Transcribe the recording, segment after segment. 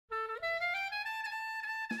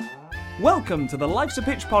Welcome to the Life's a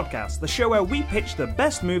Pitch podcast, the show where we pitch the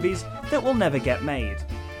best movies that will never get made.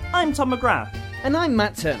 I'm Tom McGrath. And I'm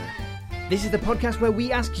Matt Turner. This is the podcast where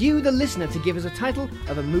we ask you, the listener, to give us a title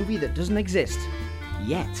of a movie that doesn't exist.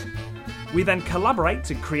 Yet. We then collaborate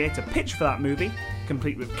to create a pitch for that movie,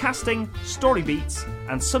 complete with casting, story beats,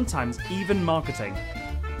 and sometimes even marketing.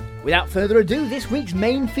 Without further ado, this week's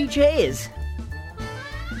main feature is...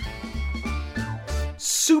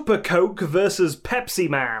 Super Coke versus Pepsi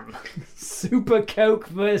Man. Super Coke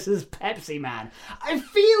versus Pepsi Man. I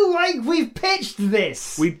feel like we've pitched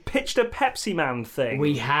this. We pitched a Pepsi Man thing.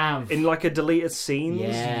 We have. In like a deleted scenes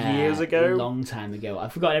years ago. A long time ago. I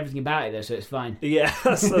forgot everything about it though, so it's fine. Yeah,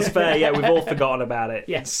 that's fair. Yeah, we've all forgotten about it.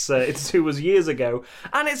 Yes. It was years ago.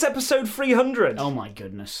 And it's episode 300. Oh my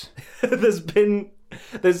goodness.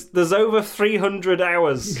 There's over 300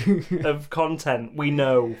 hours of content, we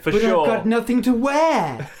know, for but sure. I've got nothing to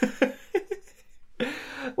wear.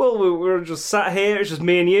 Well, we're just sat here, it's just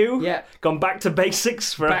me and you. Yeah. Gone back to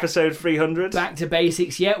basics for episode 300. Back to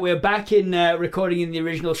basics, yeah. We're back in recording in the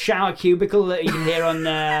original shower cubicle that you can hear on...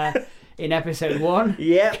 in episode 1.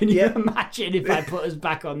 Yeah. Can you imagine if I put us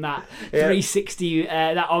back on that 360,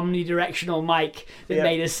 that omnidirectional mic that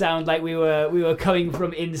made us sound like we were coming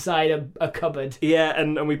from inside a cupboard? Yeah,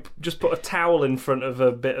 and we just put a towel in front of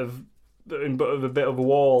a bit of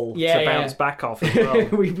wall to bounce back off as well.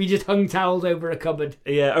 we just hung towels over a cupboard.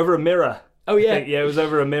 Yeah, over a mirror. Oh yeah. Yeah, it was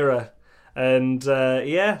over a mirror. And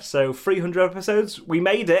so 300 episodes. We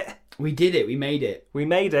made it. We did it. We made it. We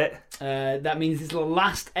made it. That means it's the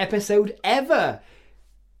last episode ever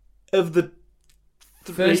of the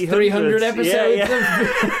first 300 episodes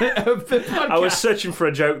of the podcast. I was searching for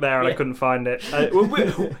a joke there and I couldn't find it.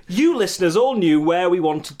 You listeners all knew where we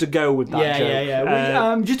wanted to go with that joke.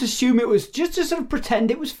 Yeah. We just assume it was just to sort of pretend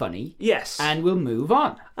it was funny. Yes. And we'll move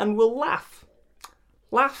on. And we'll laugh.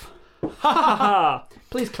 Laugh. Ha ha ha.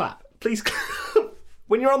 Please clap. Please clap.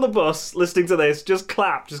 When you're on the bus listening to this, just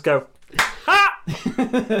clap. Just go, ha!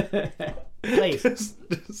 Please.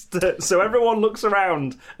 So everyone looks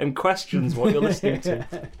around and questions what you're listening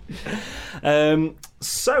to.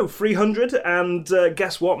 So 300, and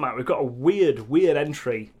guess what, Matt? We've got a weird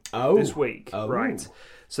entry this week. Oh. Right.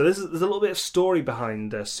 So there's a little bit of story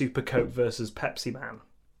behind Super Coke versus Pepsi Man.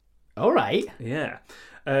 All right. Yeah.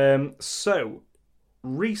 So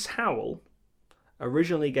Reese Howell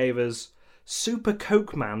originally gave us Super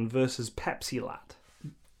Coke Man versus Pepsi Lad.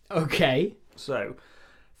 Okay. So,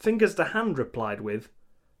 Fingers to Hand replied with,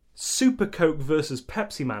 Super Coke versus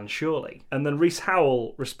Pepsi Man, surely. And then Reese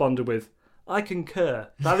Howell responded with, I concur.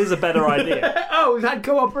 That is a better idea. Oh, we've had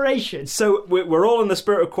cooperation. So we're all in the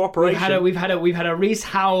spirit of cooperation. We've had a Reese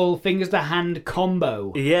Howell Fingers to Hand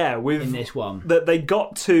combo. Yeah, in this one. That they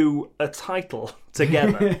got to a title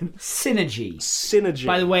together. Synergy.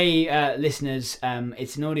 By the way, listeners,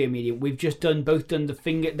 it's an audio medium. We've just both done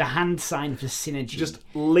the hand sign for synergy. Just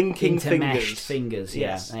linking intermeshed fingers.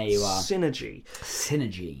 Yes. Yeah, there you are.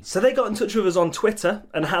 Synergy. So they got in touch with us on Twitter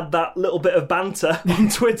and had that little bit of banter on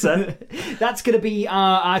Twitter. That's going to be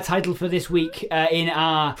our title for this week in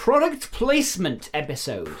our product placement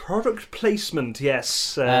episode. Product placement,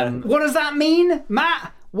 yes. What does that mean,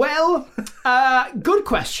 Matt? Well, good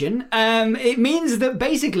question. It means that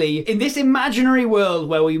basically, in this imaginary world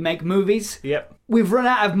where we make movies, we've run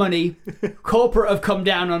out of money, corporate have come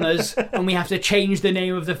down on us, and we have to change the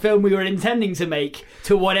name of the film we were intending to make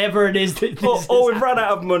to whatever it is that or we've run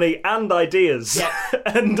out of money and ideas. Yeah.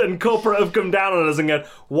 and corporate have come down on us and gone,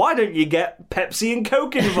 why don't you get Pepsi and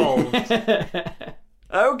Coke involved?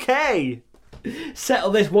 Okay.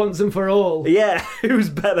 Settle this once and for all. Yeah,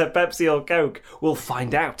 who's better, Pepsi or Coke? We'll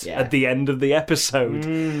find out at the end of the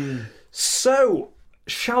episode. So,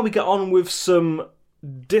 shall we get on with some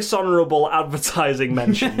dishonourable advertising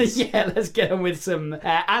mentions? Yeah, let's get on with some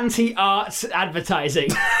anti-arts advertising.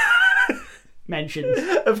 Mentions.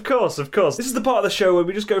 Of course. This is the part of the show where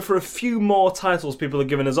we just go for a few more titles people have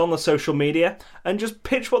given us on the social media and just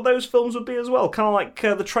pitch what those films would be as well. Kind of like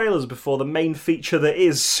the trailers before the main feature that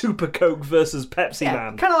is Super Coke versus Pepsi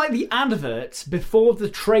Man. Kind of like the adverts before the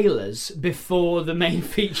trailers before the main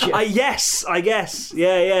feature. Yes, I guess.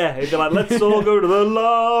 Yeah. It'd be like, let's all go to the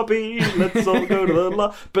lobby. Let's all go to the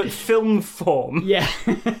lobby. But film form. Yeah.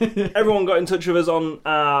 Everyone got in touch with us on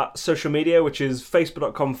our social media, which is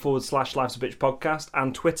facebook.com/Life's a Bitch podcast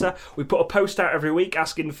and Twitter. We put a post out every week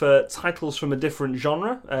asking for titles from a different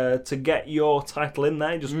genre to get your title in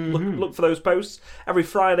there. Just look for those posts every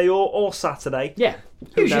Friday or Saturday. Yeah.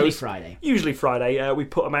 Usually Friday. Usually Friday, we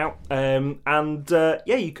put them out.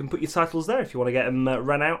 You can put your titles there if you want to get them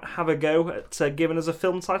run out. Have a go at giving us a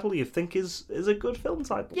film title you think is a good film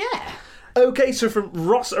title. Yeah. Okay, so from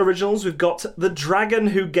Ross Originals, we've got The Dragon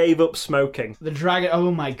Who Gave Up Smoking. The Dragon... Oh,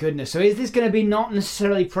 my goodness. So is this going to be not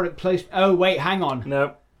necessarily product placement? Oh, wait, hang on.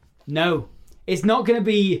 No. It's not going to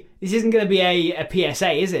be... This isn't going to be a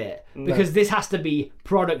PSA, is it? No. Because this has to be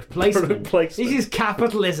product placement. Product placement. This is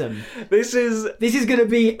capitalism. This is going to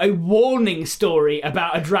be a warning story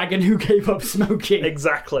about a dragon who gave up smoking.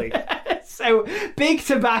 Exactly. So, Big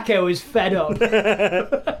Tobacco is fed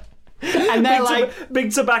up. And they're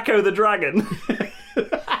Big Tobacco the Dragon.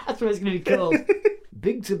 That's what it's going to be called.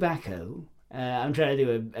 Big Tobacco. I'm trying to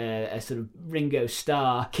do a sort of Ringo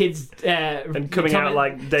Starr kids and coming out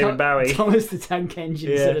like David Bowie, Thomas the Tank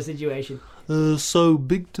Engine sort of situation. So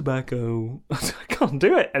Big Tobacco, I can't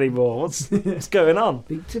do it anymore. What's going on?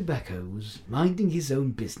 Big Tobacco's minding his own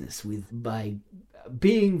business by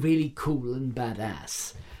being really cool and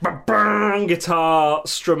badass. Guitar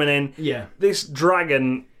strumming in. Yeah, this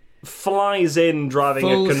dragon flies in driving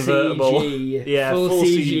full a convertible. CG, yeah, full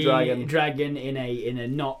CG dragon in a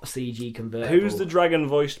not CG convertible. Who's the dragon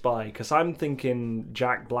voiced by? Because I'm thinking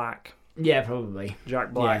Jack Black. Yeah, probably.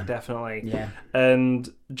 Jack Black, definitely. Yeah. And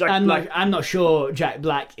Jack Black... I'm not sure Jack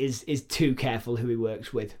Black is too careful who he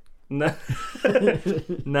works with. No.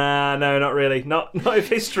 No, not really. Not if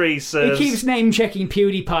history serves. He keeps name-checking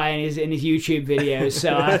PewDiePie in his YouTube videos,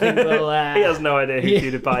 so I think we'll... he has no idea who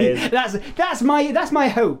PewDiePie is. That's my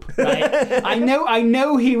hope, right? I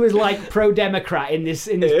know he was like pro-Democrat in this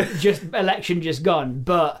just election just gone,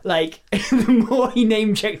 but like the more he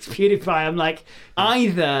name-checks PewDiePie, I'm like,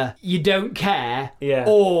 either you don't care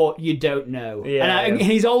or you don't know. Yeah, and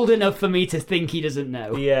he's old enough for me to think he doesn't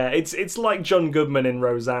know. Yeah, it's like John Goodman in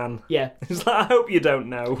Roseanne. Yeah. It's like, I hope you don't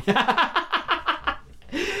know. No,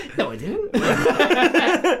 I didn't.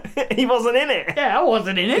 He wasn't in it. Yeah, I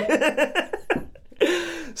wasn't in it.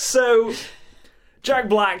 So Jack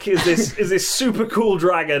Black is this super cool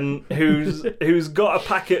dragon who's got a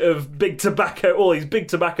packet of Big Tobacco. Well, he's Big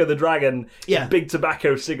Tobacco the Dragon. Yeah. Big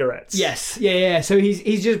Tobacco cigarettes. Yes. Yeah. So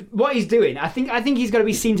he's just what he's doing. I think he's got to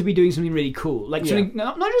be seen to be doing something really cool, like something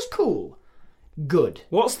not just cool. Good.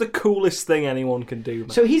 What's the coolest thing anyone can do, man?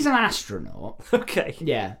 So he's an astronaut. Okay.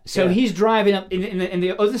 Yeah. So he's driving up in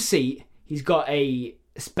the other seat. He's got a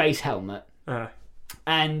space helmet.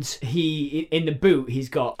 And he, in the boot, he's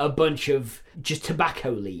got a bunch of just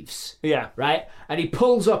tobacco leaves. Yeah. Right? And he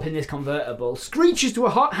pulls up in this convertible, screeches to a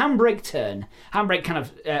hot handbrake turn. Handbrake kind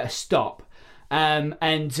of stop. And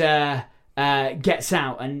gets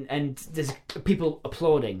out. And there's people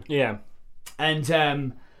applauding. Yeah.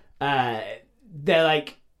 And they're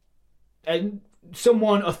like...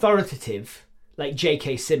 someone authoritative, like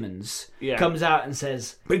J.K. Simmons, comes out and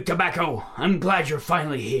says, "Big Tobacco, I'm glad you're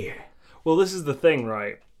finally here." Well, this is the thing,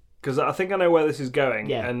 right? Because I think I know where this is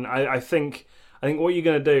going, and I think what you're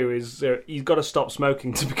going to do is he's got to stop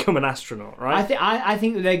smoking to become an astronaut, right? I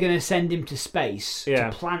think that they're going to send him to space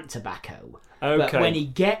to plant tobacco. Okay. But when he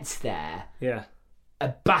gets there, a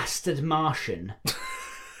bastard Martian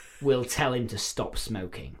will tell him to stop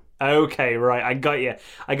smoking. Okay, right, I got you.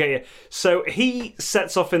 So he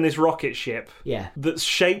sets off in this rocket ship that's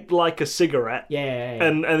shaped like a cigarette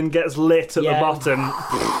and gets lit at the bottom.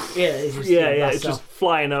 It's just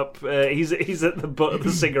flying up. He's at the butt of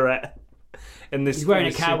the cigarette. He's wearing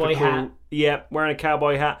a cowboy hat. Yeah, wearing a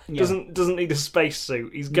cowboy hat. Yeah. Doesn't need a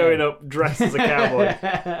spacesuit. He's going up dressed as a cowboy.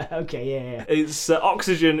 Okay, It's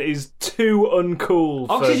oxygen is too uncool.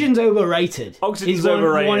 Oxygen's overrated. Oxygen's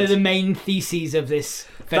overrated. One of the main theses of this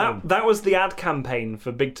film. That was the ad campaign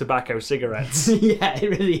for Big Tobacco cigarettes. Yeah, it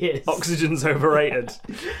really is. Oxygen's overrated.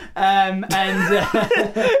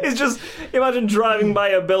 It's just imagine driving by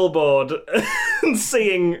a billboard and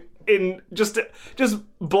seeing in just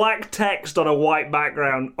black text on a white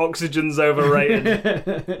background, "Oxygen's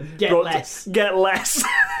overrated." Get less.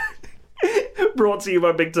 Brought to you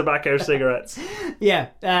by Big Tobacco cigarettes. Yeah.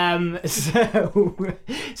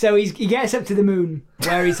 So he gets up to the moon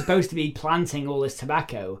where he's supposed to be planting all this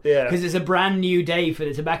tobacco. Yeah. Because it's a brand new day for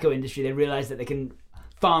the tobacco industry. They realise that they can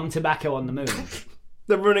farm tobacco on the moon.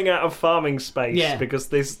 They're running out of farming space because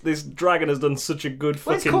this dragon has done such a good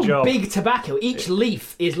fucking job. It's called Big Tobacco. Each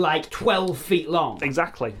leaf is like 12 feet long.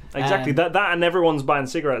 Exactly. That and everyone's buying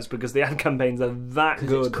cigarettes because the ad campaigns are that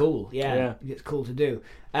good. It's cool. Yeah. It's cool to do.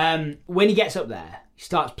 When he gets up there, he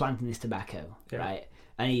starts planting this tobacco, right?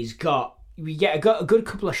 And we get a good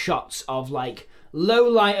couple of shots of like low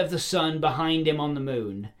light of the sun behind him on the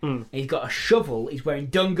moon. He's got a shovel. He's wearing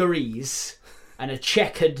dungarees and a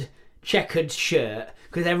checkered shirt,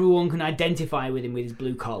 because everyone can identify with him with his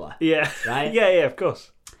blue collar. Yeah. Right? Yeah, of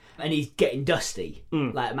course. And he's getting dusty,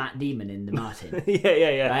 like Matt Damon in The Martian.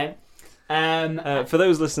 Yeah. Right? For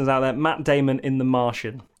those listeners out there, Matt Damon in The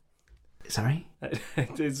Martian. Sorry?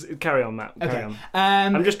 Carry on, Matt. Carry on.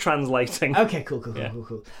 I'm just translating. Okay,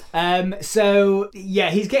 cool. So,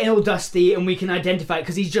 he's getting all dusty, and we can identify it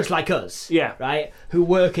because he's just like us. Yeah. Right? Who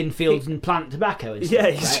work in fields and plant tobacco and stuff. Yeah,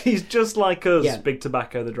 right? he's just like us, Big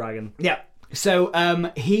Tobacco the Dragon. Yeah. So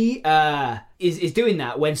he is doing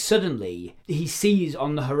that when suddenly he sees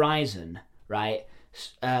on the horizon, right,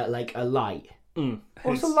 like a light.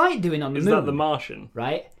 What's the light doing on the moon? Is that the Martian?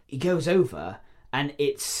 Right? He goes over and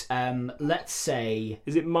it's, let's say...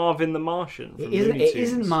 Is it Marvin the Martian? It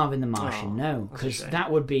isn't Marvin the Martian, no, because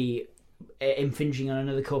that would be infringing on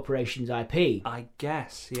another corporation's IP. I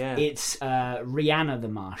guess, yeah. It's Rihanna the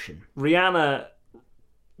Martian. Rihanna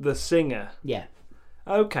the singer? Yeah.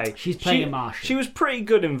 Okay. She's playing a Martian. She was pretty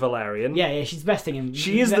good in Valerian. Yeah, she's the best thing in...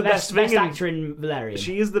 She is the best actor in Valerian.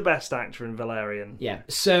 She is the best actor in Valerian. Yeah.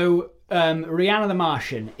 So, Rihanna the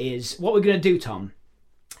Martian is... What we're going to do, Tom,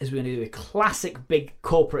 is we're going to do a classic big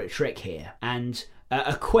corporate trick here and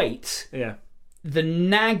equate the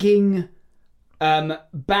nagging,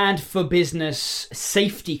 bad for business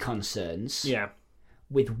safety concerns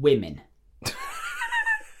with women.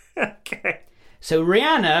 Okay. So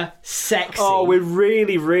Rihanna, sexy. Oh, we're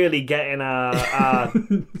really, really getting our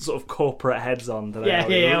sort of corporate heads on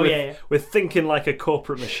today. We're thinking like a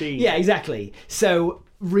corporate machine. Yeah, exactly. So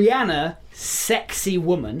Rihanna, sexy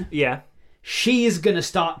woman. Yeah. She is going to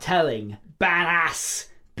start telling badass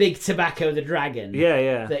Big Tobacco the Dragon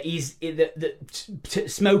that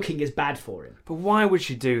smoking is bad for him. But why would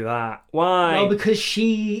she do that? Why? Well, because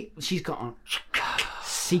she's got a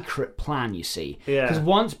secret plan, you see. Yeah. Because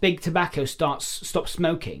once Big Tobacco stops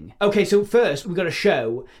smoking... Okay, so first we've got to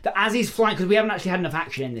show that as he's flying, because we haven't actually had enough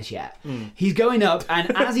action in this yet, he's going up, and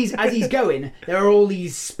as he's going, there are all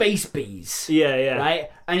these space bees. Yeah. Right?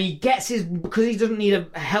 And he gets because he doesn't need a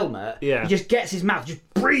helmet, he just gets his mouth, just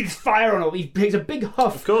breathes fire on all. He takes a big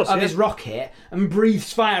huff of his rocket and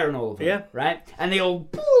breathes fire on all of them. Yeah. Right? And they all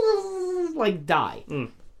like die.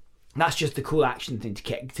 That's just the cool action thing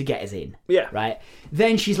to get us in. Yeah. Right?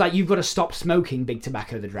 Then she's like, you've got to stop smoking, Big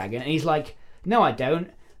Tobacco the Dragon. And he's like, no, I don't.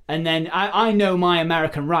 And then I know my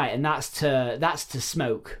American right, and that's to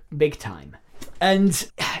smoke big time. And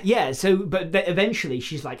but eventually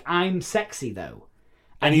she's like, I'm sexy though.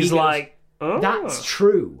 And he's like, oh, that's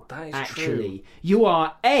true. That is actually. true. You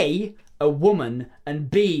are A woman,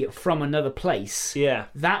 and B, from another place. Yeah.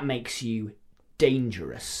 That makes you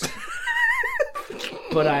dangerous.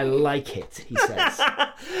 But I like it, he says.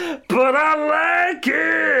 But I like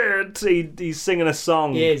it! He's singing a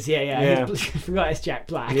song. He is, yeah. I forgot it's Jack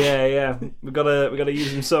Black. Yeah. We gotta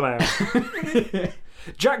use him somehow.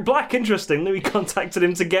 Jack Black, interestingly, we contacted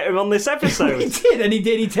him to get him on this episode. He did, and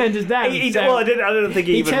he turned us down. I don't think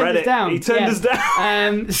he even read it. Down. He turned us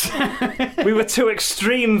down. We were too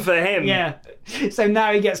extreme for him. Yeah. So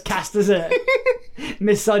now he gets cast as a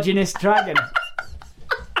misogynist dragon.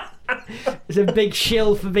 It's a big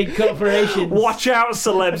shill for big corporations. Watch out,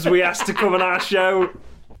 celebs we asked to come on our show.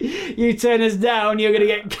 You turn us down, you're going to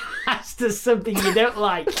get cast as something you don't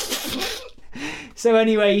like. So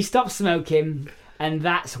anyway, he stops smoking, and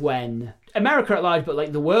that's when America at large, but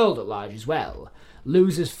like the world at large as well,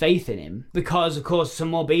 loses faith in him because, of course, some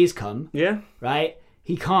more bees come. Yeah. Right?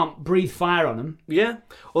 He can't breathe fire on them. Yeah.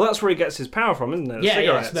 Well, that's where he gets his power from, isn't it?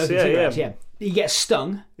 Cigarettes. Smoking cigarettes, yeah. He gets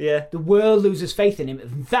stung. Yeah. The world loses faith in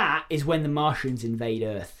him. That is when the Martians invade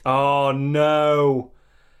Earth. Oh, no.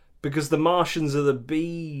 Because the Martians are the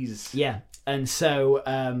bees. Yeah. And so,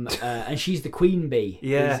 and she's the queen bee,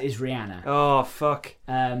 is Rihanna. Oh, fuck.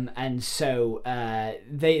 And so,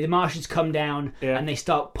 the Martians come down and they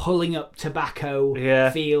start pulling up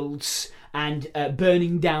tobacco fields and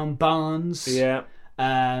burning down barns. Yeah.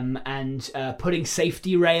 And putting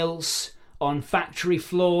safety rails on factory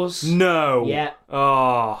floors. No. Yeah.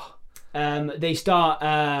 Oh. They start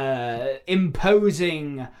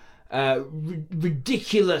imposing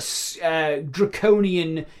ridiculous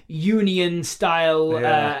draconian union-style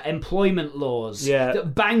employment laws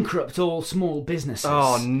that bankrupt all small businesses.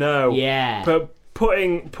 Oh no. Yeah. But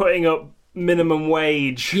putting up minimum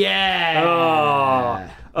wage. Yeah.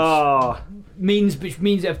 Oh. Which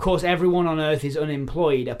means, of course, everyone on Earth is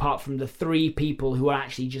unemployed apart from the 3 people who are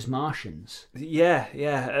actually just Martians. Yeah.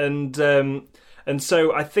 And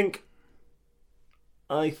so I think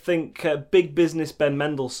I think Big Business Ben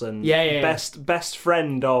Mendelsohn. Best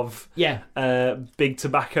friend of Big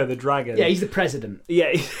Tobacco the Dragon. Yeah, he's the president.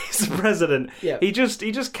 Yeah, he's the president. Yeah. He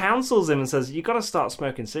just counsels him and says, "You got to start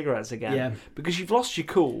smoking cigarettes again. Yeah. Because you've lost your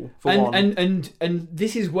cool for one." And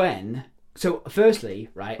this is when. So firstly,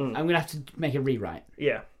 right, I'm gonna have to make a rewrite.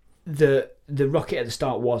 Yeah. The rocket at the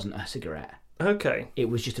start wasn't a cigarette. Okay. It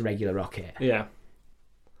was just a regular rocket. Yeah.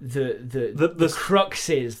 The crux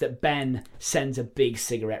is that Ben sends a big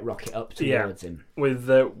cigarette rocket up towards him with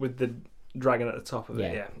the dragon at the top of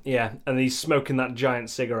it. Yeah, and he's smoking that giant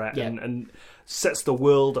cigarette and sets the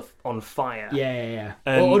world on fire. Yeah.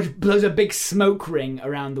 Or blows a big smoke ring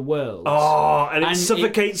around the world. Oh, and it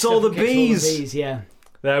suffocates all the bees. Yeah.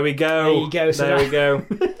 There we go. There you go. So we go.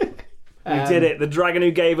 We did it. The dragon who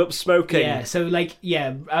gave up smoking. Yeah. So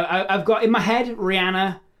I've got in my head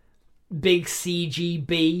Rihanna. Big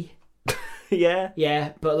CGB. Yeah,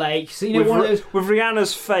 but one of those with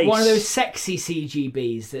Rihanna's face, one of those sexy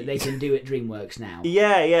CGBs that they can do at DreamWorks now.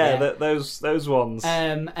 Yeah. Those ones.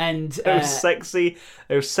 And those sexy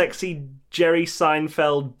Jerry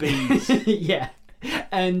Seinfeld bees. Yeah,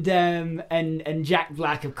 and Jack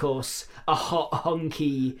Black, of course, a hot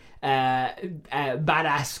hunky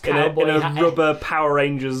badass cowboy in a rubber Power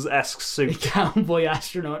Rangers-esque suit, cowboy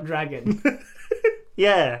astronaut dragon.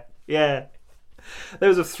 Yeah.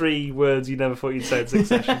 Those are 3 words you never thought you'd say in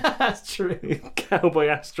succession. That's true. Cowboy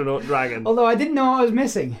astronaut dragon. Although I didn't know what I was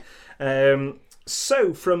missing.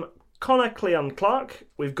 So from Connor Cleon Clark,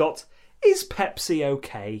 we've got, is Pepsi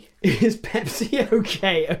okay? Is Pepsi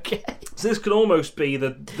okay? Okay. So this could almost be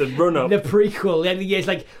the run-up. The prequel. Yeah, it's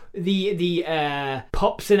like the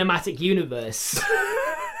pop cinematic universe.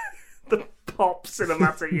 The pop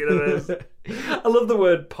cinematic universe. I love the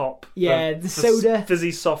word pop. Yeah, the soda,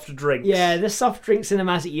 fizzy soft drinks. Yeah, the soft drink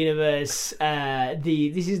cinematic universe.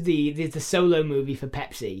 This is the solo movie for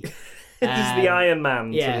Pepsi. This is the Iron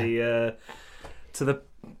Man to the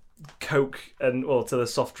Coke to the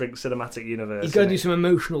soft drink cinematic universe. He's got to do some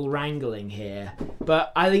emotional wrangling here,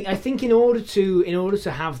 but I think in order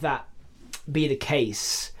to have that be the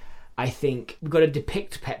case, I think we've got to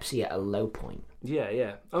depict Pepsi at a low point.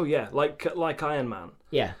 Yeah. Oh yeah, like Iron Man.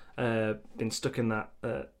 Yeah. Been stuck in that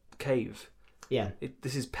cave. Yeah.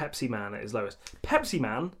 This is Pepsi Man at his lowest. Pepsi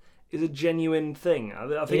Man is a genuine thing.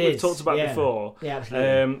 I think we've talked about it before. Yeah,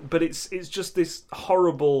 absolutely. But it's just this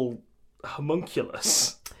horrible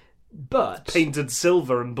homunculus. But painted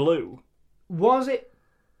silver and blue. Was it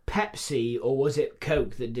Pepsi or was it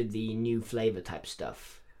Coke that did the new flavour type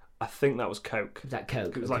stuff? I think that was Coke. Was that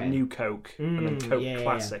Coke? It was like New Coke and then Coke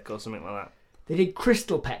Classic or something like that. They did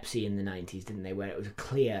Crystal Pepsi in the 90s, didn't they? Where it was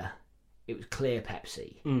clear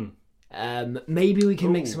Pepsi. Maybe we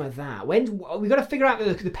can make some of that. We got to figure out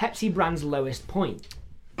the Pepsi brand's lowest point.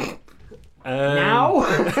 Now?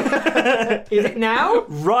 Is it now?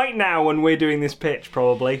 Right now, when we're doing this pitch,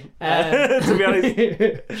 probably. To be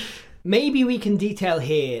honest, maybe we can detail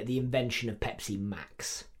here the invention of Pepsi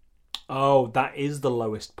Max. Oh, that is the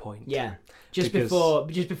lowest point. Yeah. Just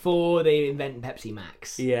before they invent Pepsi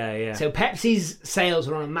Max. Yeah. So Pepsi's sales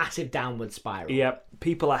are on a massive downward spiral. Yeah,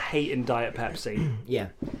 people are hating Diet Pepsi. Yeah,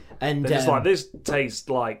 and they're just like, this tastes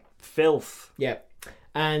like filth. Yeah,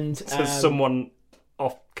 and says someone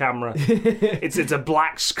off camera. it's a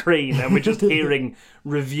black screen, and we're just hearing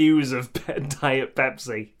reviews of Diet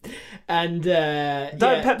Pepsi. And Diet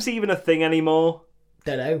Pepsi even a thing anymore?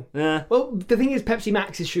 Don't know. Yeah. Well, the thing is, Pepsi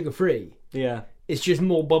Max is sugar free. Yeah. It's just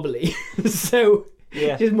more bubbly, so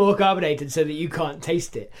just more carbonated, so that you can't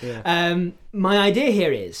taste it. Yeah. My idea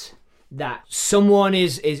here is that someone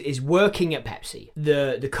is working at Pepsi.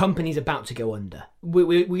 The company's about to go under.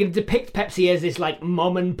 We're going to depict Pepsi as this like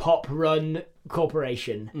mom and pop run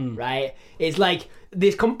corporation, right? It's like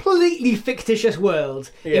this completely fictitious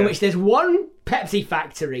world in which there's one Pepsi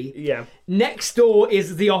factory. Yeah. Next door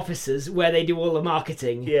is the offices where they do all the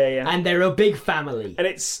marketing. Yeah. And they're a big family. And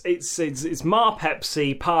it's Ma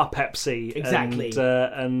Pepsi, Pa Pepsi, exactly,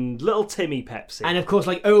 and little Timmy Pepsi, and of course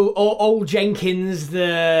like old Jenkins,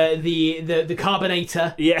 the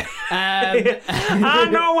carbonator. Yeah. I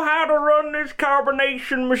know how to run this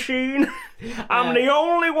carbonation machine. I'm the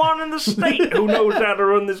only one in the state who knows how to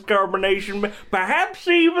run this carbonation, perhaps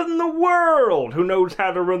even the world who knows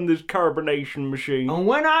how to run this carbonation machine. And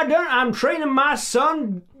when I'm training my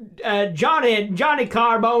son, Johnny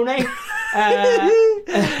Carbone,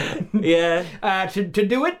 to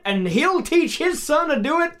do it, and he'll teach his son to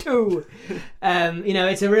do it too.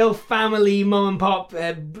 It's a real family mom and pop,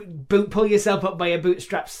 pull yourself up by your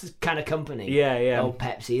bootstraps kind of company. Yeah. Old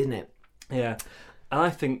Pepsi, isn't it? Yeah, and I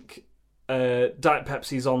think Diet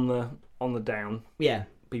Pepsi's on the down. Yeah,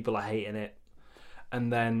 people are hating it.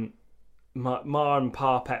 and then Ma and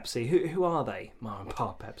Pa Pepsi. Who are they? Ma and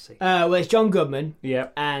Pa Pepsi. Well, it's John Goodman. Yeah.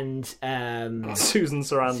 And Susan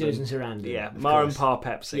Sarandon. Susan Sarandon. Yeah. Ma and Pa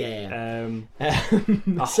Pepsi. Yeah.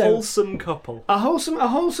 A wholesome couple. A wholesome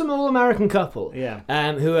all-American couple. Yeah.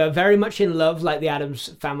 Who are very much in love, like the Addams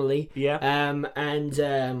family. Yeah.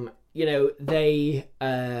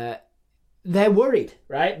 They're worried,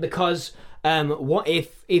 right? Because what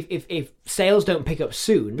if sales don't pick up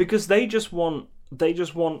soon? Because they just want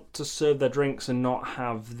to serve their drinks and not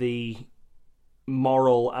have the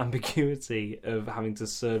moral ambiguity of having to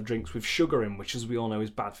serve drinks with sugar in, which, as we all know, is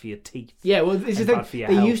bad for your teeth. Yeah, well, this is the thing.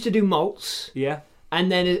 They used to do malts. Yeah.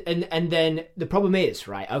 And then the problem is,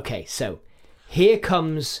 right, okay, so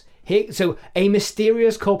so a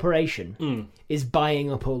mysterious corporation is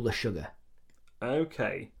buying up all the sugar.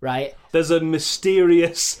 Okay. Right? There's a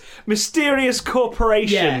mysterious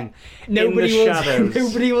corporation in the shadows.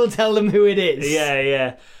 Nobody will tell them who it is.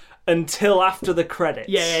 Yeah. Until after the credits.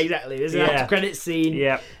 Yeah, exactly. There's an after credits scene.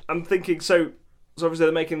 Yeah. I'm thinking, so obviously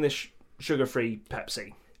they're making this sugar-free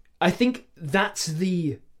Pepsi. I think that's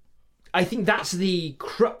the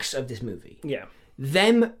crux of this movie. Yeah.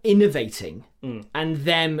 Them innovating and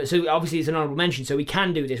them, so obviously it's an honorable mention, so we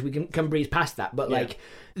can do this, we can breeze past that, but like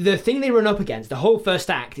the thing they run up against, the whole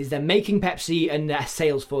first act, is them making Pepsi and their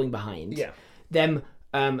sales falling behind. Yeah. Them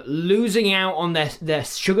losing out on their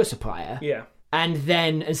sugar supplier. Yeah. And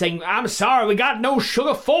saying, I'm sorry, we got no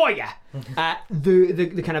sugar for you.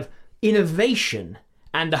 The kind of innovation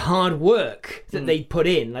and the hard work that they put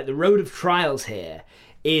in, like the road of trials here,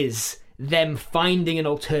 is them finding an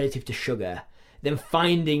alternative to sugar, them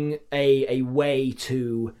finding a way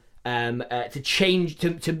to change,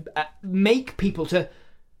 to make people, to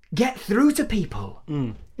get through to people.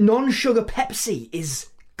 Non-sugar Pepsi is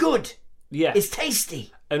good. Yeah. It's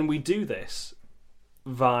tasty. And we do this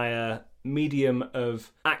via medium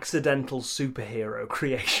of accidental superhero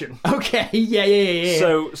creation. Okay, yeah.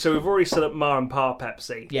 So we've already set up Ma and Pa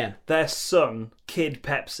Pepsi. Yeah. Their son, Kid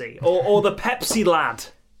Pepsi, or the Pepsi lad.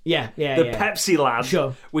 Yeah. Pepsi lad,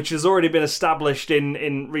 sure. Which has already been established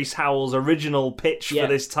in Rhys Howell's original pitch for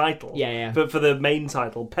this title. Yeah. But for the main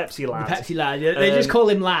title, Pepsi lad. The Pepsi lad. They just call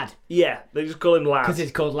him lad. Yeah, they just call him lad. Because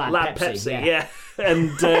it's called Lad Pepsi. Yeah.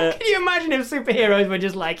 And can you imagine if superheroes were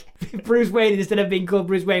just like Bruce Wayne, instead of being called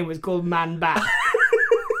Bruce Wayne, was called Man Bat?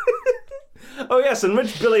 Oh yes, and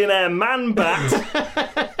rich billionaire Man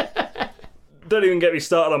Bat. Don't even get me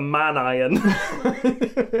started on Man Iron.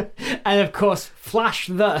 And of course, Flash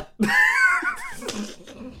the.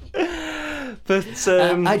 But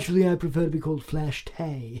actually, I prefer to be called Flash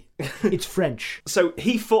Tay. It's French. So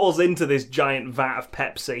he falls into this giant vat of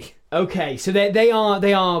Pepsi. Okay, so they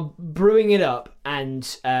are brewing it up, and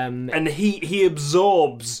he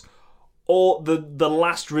absorbs all the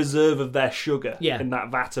last reserve of their sugar in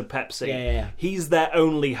that vat of Pepsi. Yeah. He's their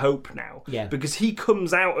only hope now. Yeah. Because he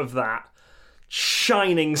comes out of that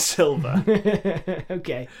shining silver.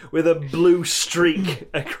 Okay. With a blue streak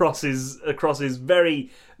across his very,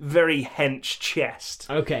 very hench chest.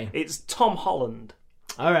 Okay. It's Tom Holland.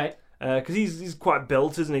 All right. Because he's quite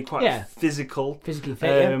built, isn't he? Quite physical. Physically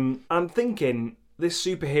fit, I'm thinking this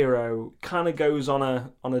superhero kind of goes on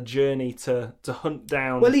a journey to hunt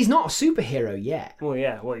down. Well, he's not a superhero yet. Well,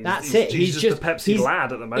 yeah. Well, that's it. He's just a Pepsi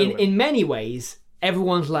lad at the moment. In many ways,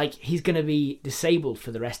 everyone's like, he's going to be disabled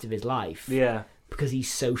for the rest of his life. Yeah. Because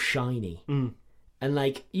he's so shiny. And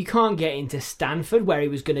like, you can't get into Stanford where he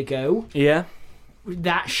was going to go. Yeah.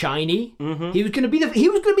 That shiny. Mm-hmm. He was going to be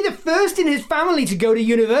the first in his family to go to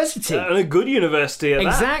university. And a good university at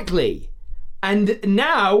exactly. And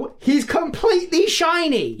now he's completely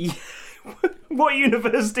shiny. What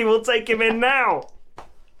university will take him in now?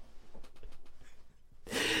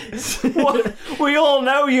 We all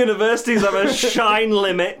know universities have a shine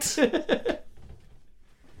limit.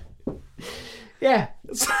 Yeah.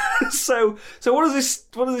 So what does this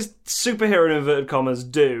superhero in inverted commas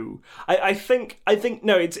do? I think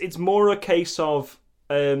no, it's more a case of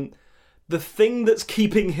the thing that's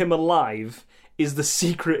keeping him alive is the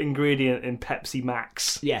secret ingredient in Pepsi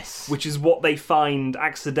Max. Yes. Which is what they find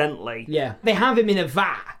accidentally. Yeah. They have him in a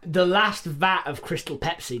vat. The last vat of Crystal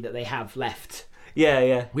Pepsi that they have left.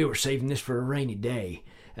 Yeah. We were saving this for a rainy day,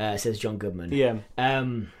 says John Goodman. Yeah.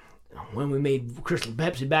 When we made Crystal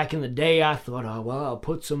Pepsi back in the day, I thought, I'll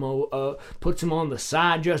put some on the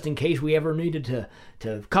side just in case we ever needed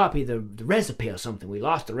to copy the recipe or something. We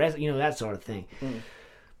lost the recipe, that sort of thing.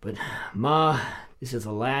 But Ma, this is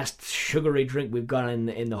the last sugary drink we've got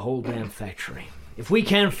in the whole damn factory. If we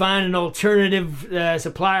can't find an alternative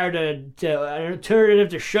supplier an alternative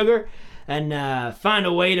to sugar, and find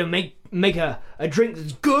a way to make make a drink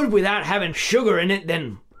that's good without having sugar in it,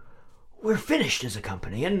 then we're finished as a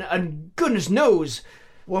company. And goodness knows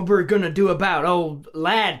what we're going to do about old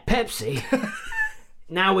lad Pepsi.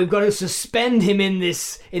 Now we've got to suspend him in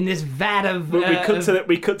this vat of we cut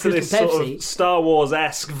to this Pepsi. sort of Star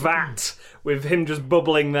Wars-esque vat with him just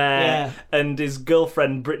bubbling there and his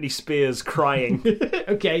girlfriend Britney Spears crying.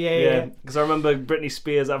 Okay, yeah. Because I remember Britney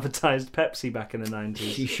Spears advertised Pepsi back in the 90s.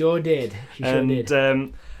 She sure did.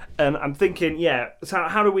 And I'm thinking, so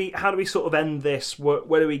how do we sort of end this?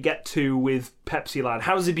 Where do we get to with Pepsi Lad?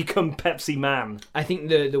 How does he become Pepsi Man? I think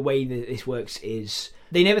the way that this works is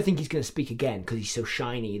they never think he's going to speak again because he's so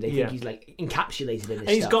shiny. They think he's like encapsulated in this and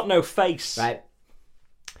he's got no face. Right.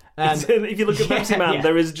 If you look at Pepsi Man,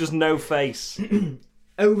 there is just no face.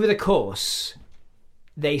 Over the course,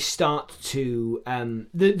 they start to...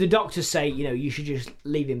 the doctors say, you should just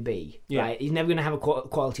leave him be. Yeah. Right? He's never going to have a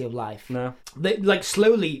quality of life. No.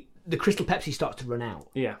 Slowly, the Crystal Pepsi starts to run out.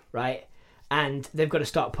 Yeah. Right? And they've got to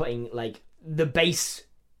start putting, the base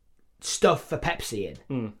stuff for Pepsi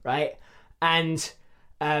in. Right? And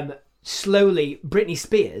slowly, Britney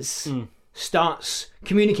Spears... starts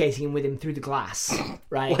communicating with him through the glass,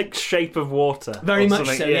 right? Like Shape of Water. Very much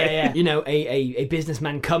so, yeah. A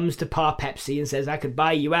businessman comes to Par Pepsi and says, I could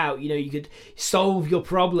buy you out. You could solve your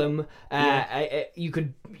problem. You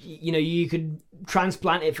could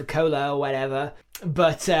transplant it for cola or whatever.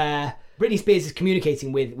 But Britney Spears is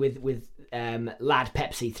communicating with lad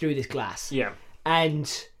Pepsi through this glass. Yeah. And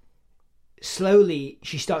slowly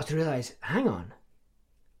she starts to realise, hang on.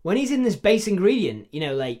 When he's in this base ingredient,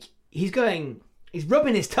 he's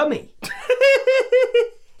rubbing his tummy,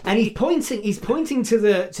 and he's pointing to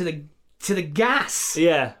the gas.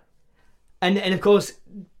 Yeah, and of course,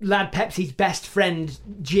 lad Pepsi's best friend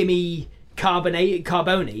Jimmy Carboni,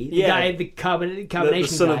 the guy, the carbonation the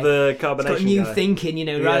son guy, of the carbonation he's got new guy.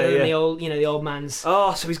 Thinking, rather than the old man's.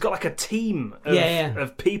 Oh, so he's got like a team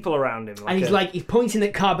of people around him, and he's pointing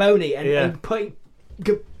at Carboni and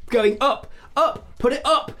going up, put it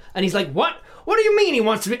up, and he's like, what? What do you mean he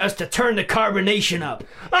wants us to turn the carbonation up?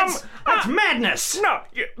 That's madness. No,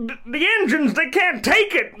 the engines, they can't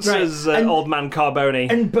take it, says old man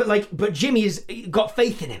Carboni. But Jimmy's got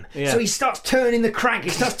faith in him. Yeah. So he starts turning the crank,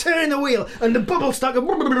 he starts turning the wheel, and the bubbles start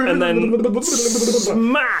going... And then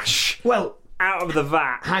smash! Well... out of the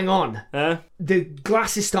vat. Hang on. The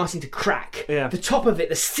glass is starting to crack. Yeah. The top of it,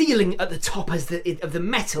 the ceiling at the top of the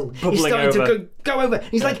metal bubbling is starting over. to go over.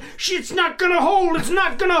 He's like, it's not going to hold, it's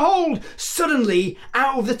not going to hold. Suddenly,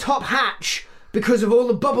 out of the top hatch, because of all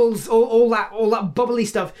the bubbles, all that bubbly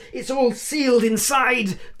stuff, it's all sealed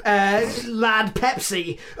inside lad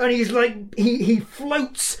Pepsi, and he's like, he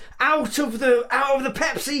floats out of the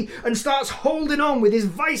Pepsi and starts holding on with his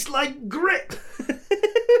vice-like grip,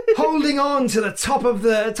 holding on to the top of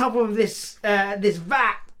this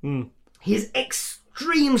vat. His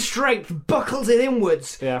extreme strength buckles it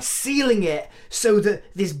inwards, sealing it so that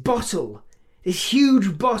this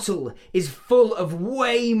huge bottle, is full of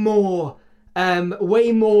way more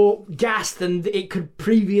gas than it could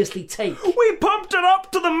previously take. We pumped it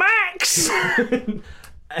up to the max.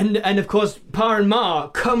 and of course Pa and Ma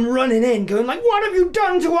come running in going like, what have you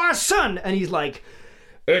done to our son? And he's like,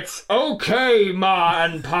 it's okay, Ma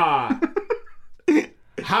and Pa.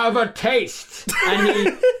 Have a taste. And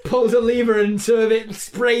he pulls a lever and sort of it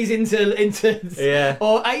sprays into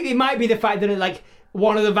or it might be the fact that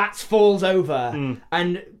one of the vats falls over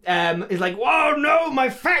and is like, whoa, no, my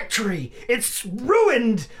factory, it's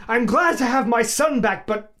ruined. I'm glad to have my son back,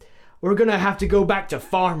 but we're going to have to go back to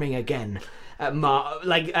farming again. I'm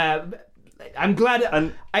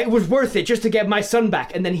glad it was worth it just to get my son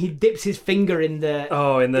back. And then he dips his finger in the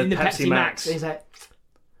Pepsi Max. And he's like,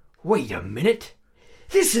 wait a minute.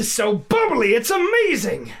 This is so bubbly, it's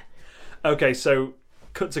amazing. Okay, so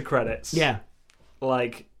cut to credits. Yeah.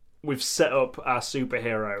 We've set up our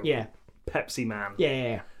superhero. Yeah. Pepsi Man.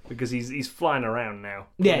 Yeah. Because he's flying around now.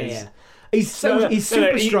 Yeah. He's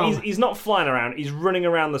super strong. He's not flying around. He's running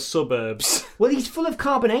around the suburbs. Well, he's full of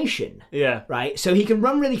carbonation. Yeah. Right? So he can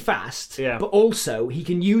run really fast. Yeah. But also, he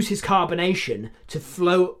can use his carbonation to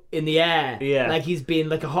float in the air. Yeah. Like he's being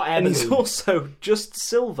like a hot air And balloon. he's also just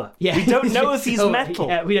silver. Yeah. We don't know if he's metal.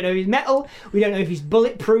 Yeah, we don't know if he's metal. We don't know if he's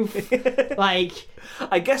bulletproof.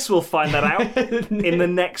 I guess we'll find that out in the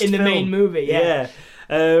next in the film. main movie, yeah.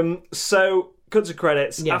 So, cut to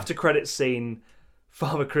credits. Yeah. After credits scene,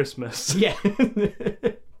 Father Christmas Yeah.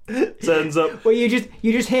 turns up. Well, you just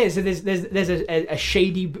hear, so there's a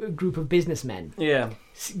shady group of businessmen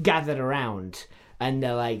gathered around, and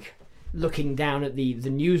they're like looking down at the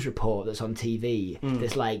news report that's on TV.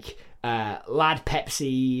 There's Lad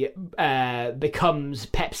Pepsi becomes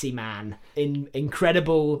Pepsi Man in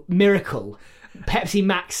incredible miracle. Pepsi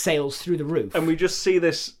Max sails through the roof. And we just see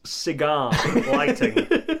this cigar lighting.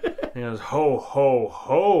 He goes, ho, ho,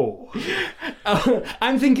 ho.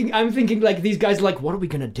 I'm thinking like these guys are like, what are we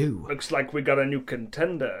going to do? Looks like we got a new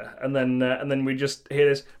contender. And then we just hear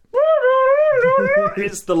this...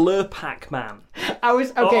 It's the Lurpak Man. I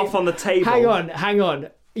was okay. Off on the table. Hang on.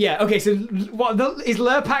 Yeah. Okay. So what is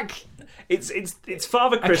Lurpak? It's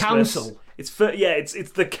Father Christmas. A council.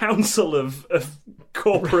 It's the council of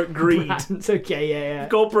corporate greed. Brands. Okay. Yeah.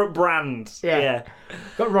 Corporate brand. Yeah.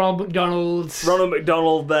 Got Ronald McDonald. Ronald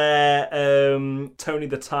McDonald there. Tony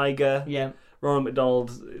the Tiger. Yeah. Ronald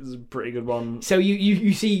McDonald is a pretty good one. So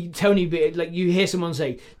you see Tony, like you hear someone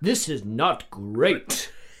say, "This is not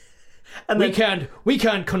great." And we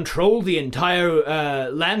can't control the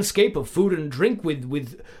entire landscape of food and drink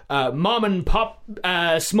with mom and pop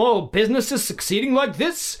small businesses succeeding like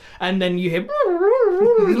this. And then you hear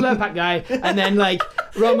Lurpak guy, and then like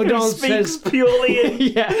Ron McDonald says purely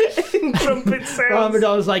in trumpet sounds. Ron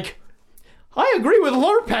McDonald's like, I agree with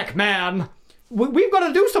Lurpak Man. We've got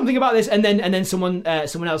to do something about this. And then someone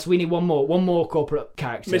else. We need one more corporate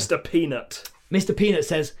character. Mr. Peanut. Mr. Peanut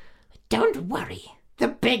says, "Don't worry. The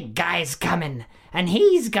big guy's coming, and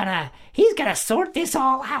he's gonna sort this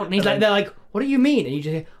all out." And they're like, "What do you mean?" And you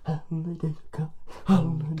just hear,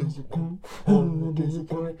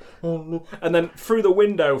 and then through the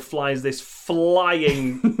window flies this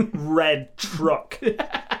flying red truck.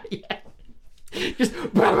 Yeah. Just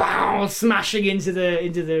smashing into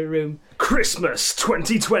the room. Christmas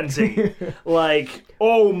 2020. Like,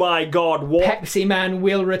 oh my God, what? Pepsi Man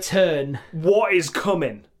will return. What is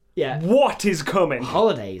coming? Yeah. What is coming?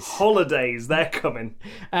 Holidays, they're coming.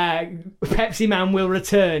 Pepsi Man will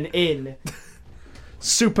return in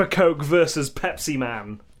Super Coke versus Pepsi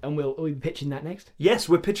Man. And we'll be pitching that next? Yes,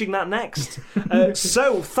 we're pitching that next.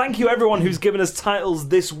 So, thank you everyone who's given us titles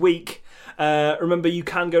this week. Remember, you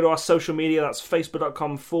can go to our social media. That's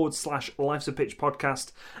facebook.com/Life's a Pitch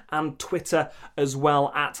podcast and Twitter as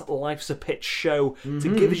well at Life's a Pitch show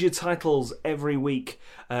to give us your titles every week.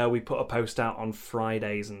 We put a post out on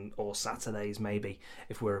Fridays or Saturdays maybe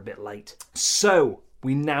if we're a bit late. So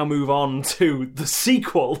we now move on to the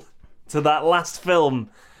sequel to that last film,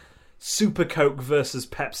 Super Coke versus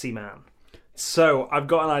Pepsi Man. So, I've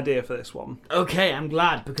got an idea for this one. Okay, I'm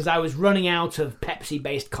glad, because I was running out of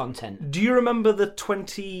Pepsi-based content. Do you remember the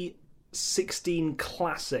 2016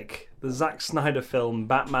 classic, the Zack Snyder film,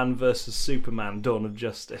 Batman vs. Superman, Dawn of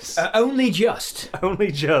Justice? Only just.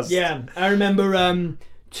 Only just. Yeah, I remember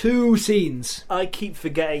 2 scenes. I keep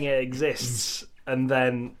forgetting it exists, and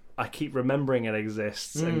then I keep remembering it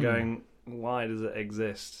exists, and going, why does it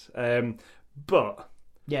exist? But...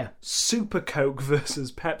 yeah. Super Coke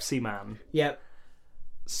versus Pepsi Man. Yep.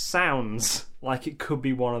 Sounds like it could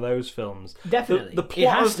be one of those films. Definitely. The plot it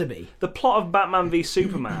has to be. The plot of Batman v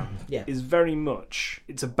Superman yeah. is very much...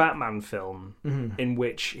 It's a Batman film in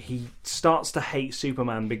which he starts to hate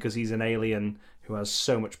Superman because he's an alien who has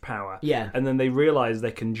so much power. Yeah. And then they realise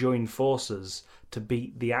they can join forces to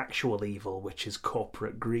beat the actual evil, which is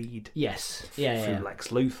corporate greed. Yes. Through Lex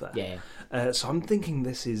Luthor. Yeah. So I'm thinking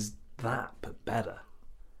this is that, but better.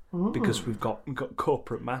 Because we've got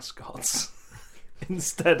corporate mascots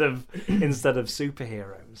instead of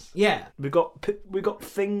superheroes. Yeah, we've got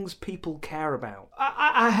things people care about.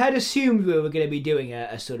 I had assumed we were going to be doing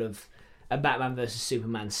a sort of a Batman versus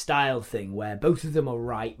Superman style thing where both of them are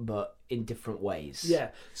right, but in different ways. Yeah.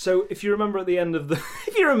 So if you remember at the end of the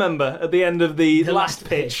last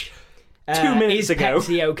pitch. 2 minutes ago. Is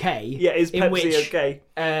Pepsi okay? Yeah, is Pepsi okay?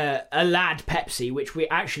 A Lad Pepsi, which we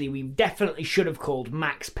definitely should have called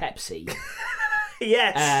Max Pepsi.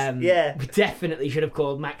 Yes. Yeah. We definitely should have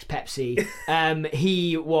called Max Pepsi.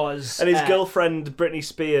 He was... And his girlfriend, Britney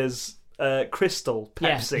Spears... Crystal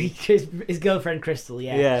Pepsi. Yeah, his girlfriend Crystal.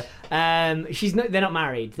 Yeah. They're not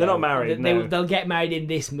married. They're not married. They'll get married in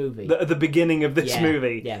this movie. At the beginning of this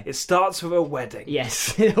movie. Yeah. It starts with a wedding.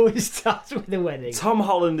 Yes, it always starts with a wedding. Tom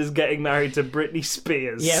Holland is getting married to Britney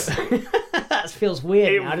Spears. Yep. That feels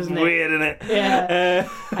weird now, doesn't it? Weird, isn't it? Yeah.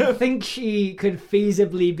 I think she could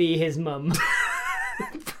feasibly be his mum.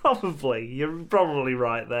 Probably. You're probably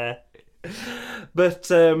right there.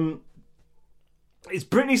 But it's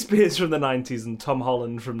Britney Spears from the 90s and Tom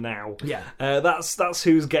Holland from now. Yeah. That's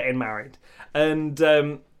who's getting married. And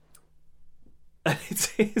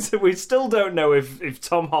we still don't know if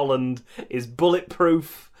Tom Holland is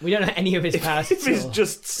bulletproof. We don't know any of his past. If he's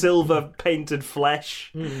just silver painted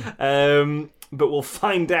flesh. But we'll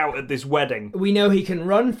find out at this wedding. We know he can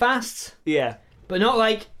run fast. Yeah. But not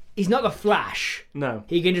like he's not the Flash. No.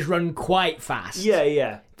 He can just run quite fast.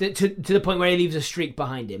 Yeah. To the point where he leaves a streak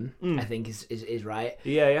behind him, I think is right.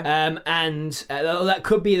 Yeah. And that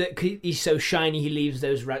could be that he's so shiny he leaves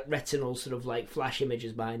those retinal sort of like flash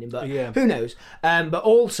images behind him, but who knows? But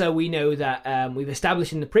also we know that we've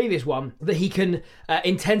established in the previous one that he can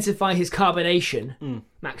intensify his carbonation,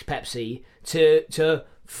 Max Pepsi, to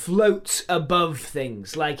float above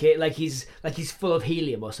things like he's full of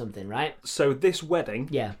helium or something, right? So this wedding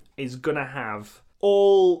is gonna have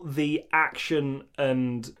all the action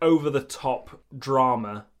and over-the-top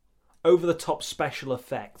drama, over-the-top special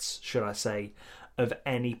effects, should I say, of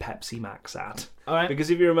any Pepsi Max ad. All right.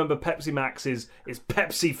 Because if you remember, Pepsi Max is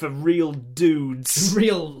Pepsi for real dudes.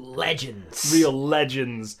 Real legends. Real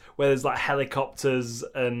legends, where there's like helicopters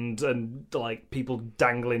and like people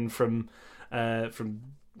dangling from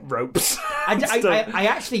ropes. I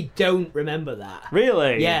actually don't remember that.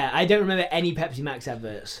 Really? Yeah, I don't remember any Pepsi Max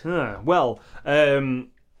adverts. Well,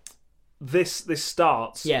 this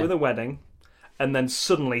starts with a wedding, and then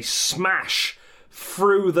suddenly smash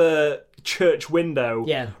through the church window.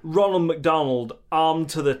 Ronald McDonald, armed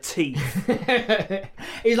to the teeth.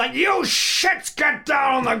 He's like, "You shits, get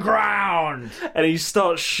down on the ground!" And he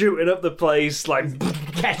starts shooting up the place like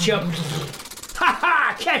ketchup. Ha ha!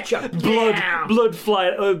 Ketchup! Blood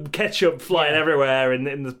flying, ketchup flying everywhere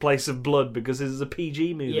in the place of blood because this is a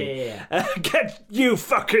PG movie. Get you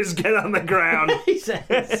fuckers, get on the ground. He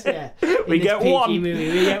says, we get PG one.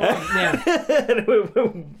 Movie, we get one. Yeah. And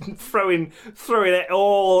we're throwing it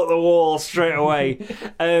all at the wall straight away,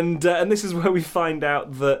 and this is where we find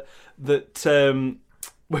out that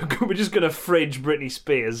we're just going to fridge Britney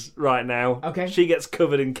Spears right now. Okay. She gets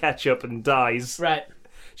covered in ketchup and dies. Right.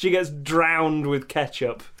 She gets drowned with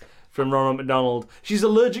ketchup from Ronald McDonald. She's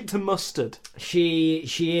allergic to mustard. She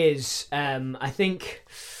is. I think.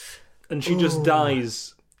 And she just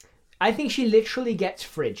dies. I think she literally gets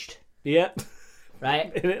fridged. Yeah.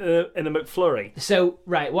 Right? In a McFlurry. So,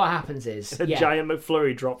 right, what happens is... A giant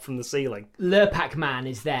McFlurry drop from the ceiling. Lurpak Man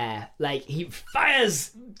is there. Like, he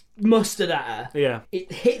fires mustard at her. Yeah.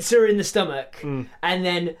 It hits her in the stomach. And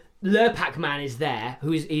then Lurpak Man is there,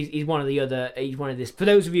 he's one of this. For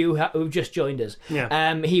those of you who've just joined us,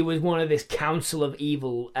 he was one of this Council of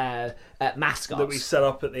Evil mascots that we set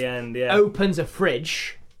up at the end. Yeah, opens a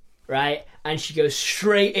fridge, right, and she goes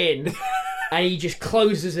straight in, and he just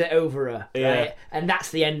closes it over her, right, and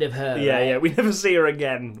that's the end of her. Yeah. We never see her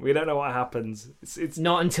again. We don't know what happens. It's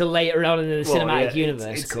not until later on in the cinematic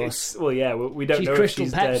universe, of course. We don't she's know Crystal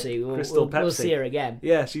if she's Pepsi. dead. Crystal Pepsi. We'll see her again.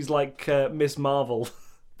 Yeah, she's like Miss Marvel.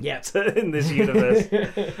 Yeah, in this universe.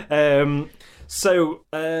 So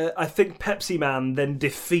I think Pepsi Man then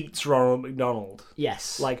defeats Ronald McDonald.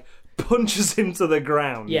 Yes, like punches him to the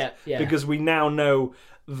ground. Yeah. Because we now know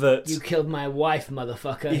that you killed my wife,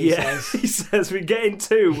 motherfucker. He says we get in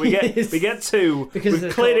two. We get two. Because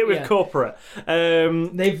we've cleared it with corporate.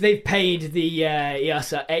 They've paid the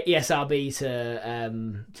ESRB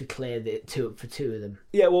to clear for two of them.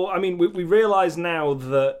 Yeah. Well, I mean, we realise now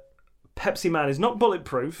that Pepsi Man is not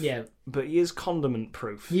bulletproof, but he is condiment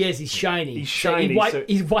proof. He is, he's shiny. He's shiny.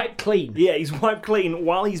 He's wiped clean. Yeah, he's wiped clean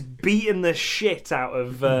while he's beating the shit out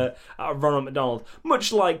of Ronald McDonald.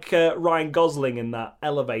 Much like Ryan Gosling in that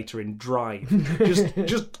elevator in Drive.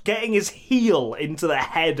 just getting his heel into the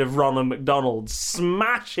head of Ronald McDonald,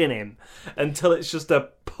 smashing him until it's just a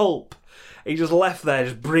pulp. He's just left there,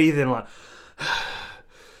 just breathing like...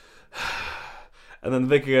 And then the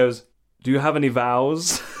vicar goes, "Do you have any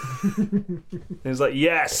vows?" And he's like,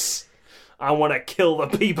 "Yes, I want to kill the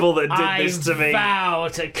people that did this to me. I vow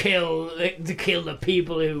to kill the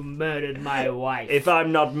people who murdered my wife. If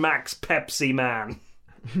I'm not Max Pepsi Man."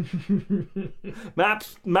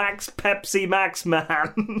 Max Pepsi Max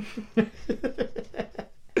Man.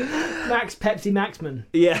 Max Pepsi Maxman.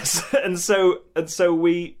 Yes, and so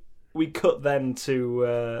we cut then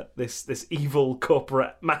to this evil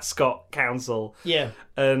corporate mascot council. Yeah.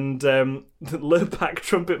 And the Lurpak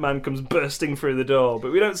Trumpet Man comes bursting through the door,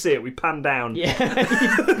 but we don't see it. We pan down. Yeah.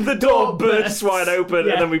 The door bursts wide open,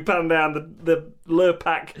 and then we pan down. The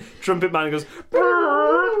Lurpak Trumpet Man goes...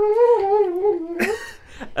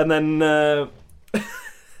 and then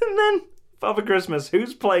Father Christmas,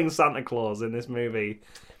 who's playing Santa Claus in this movie?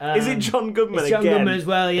 Is it John Goodman again? John Goodman as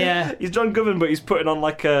well, yeah. He's John Goodman, but he's putting on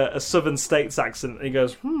like a Southern States accent. And he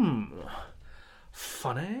goes,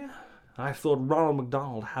 funny. I thought Ronald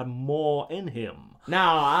McDonald had more in him.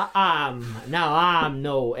 Now I'm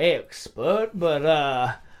no expert,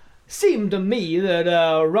 but seemed to me that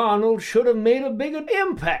Ronald should have made a bigger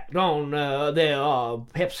impact on their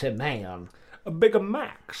Pepsi Man. A bigger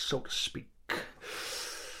Max, so to speak.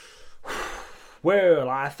 Well,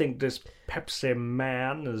 I think this Pepsi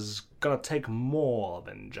man is gonna take more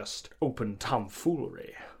than just open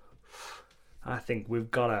tomfoolery. I think we've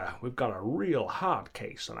got a real hard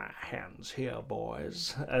case on our hands here,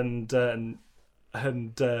 boys. And Tony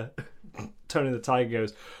the Tiger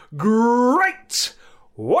goes, "Great!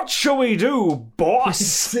 What shall we do, boss?"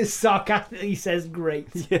 Sarcastically says, "Great,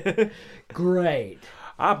 yeah. Great."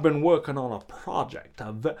 I've been working on a project,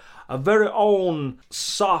 a very own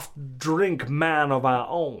soft drink man of our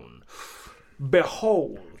own.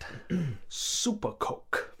 Behold, Super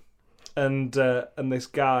Coke. And this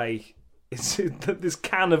guy, this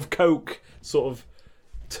can of Coke sort of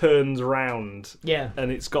turns round. Yeah.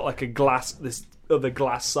 And it's got like this other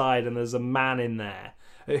glass side, and there's a man in there.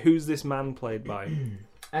 Who's this man played by?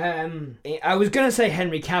 I was going to say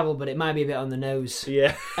Henry Cavill, but it might be a bit on the nose.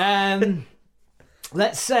 Yeah.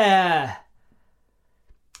 Let's Keanu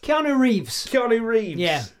Reeves. Keanu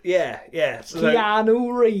Reeves. Yeah. So,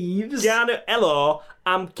 Keanu Reeves. Hello,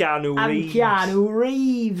 I'm Keanu Reeves. I'm Keanu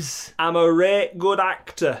Reeves. I'm a great good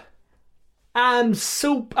actor. I'm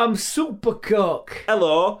Super Coke.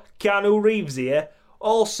 Hello, Keanu Reeves here,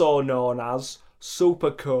 also known as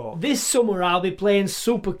Super Coke. This summer I'll be playing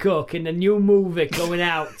Super Coke in the new movie coming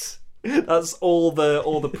out. That's all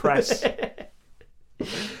the press.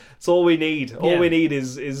 That's all we need. All we need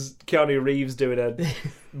is Keanu Reeves doing a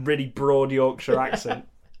really broad Yorkshire accent.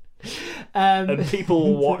 And people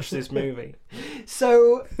will watch this movie.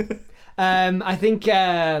 So, I think,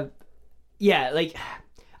 I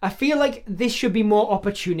feel like this should be more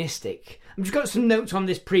opportunistic. I've just got some notes on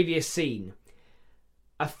this previous scene.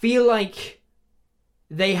 I feel like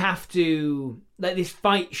they have to, like, this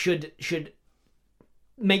fight should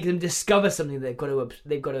make them discover something they've got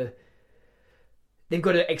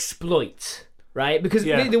to exploit, right? Because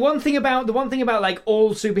the one thing about like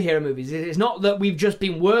all superhero movies is it's not that we've just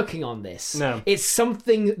been working on this. No, it's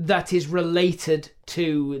something that is related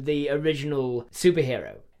to the original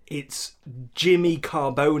superhero. It's Jimmy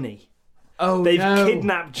Carbone. Oh, They've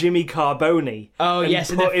kidnapped Jimmy Carbone. Oh, yes,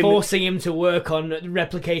 and they're forcing him to work on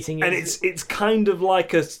replicating. And it's kind of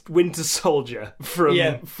like a Winter Soldier from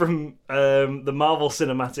the Marvel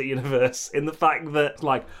Cinematic Universe, in the fact that,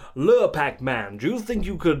 like, lure Pac-Man, do you think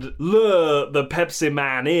you could lure the Pepsi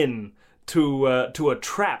Man in to a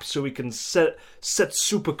trap so we can set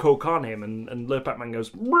Super Coke on him? And Lure Pac-Man goes,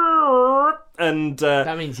 and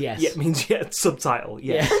that means yes. Yeah, it means yes. Subtitle,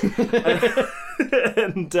 yes.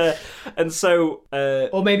 Yeah. and so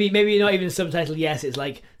or maybe not even subtitle yes, it's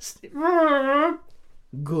like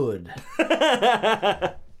good.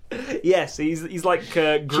 Yes, he's like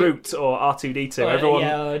Groot or R2D2.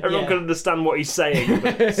 Everyone can understand what he's saying,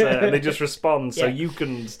 but, and they just respond, so you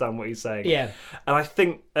can understand what he's saying. Yeah, and I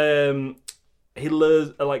think he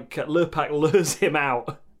lures, Lurpak lures him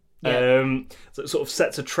out. So it sort of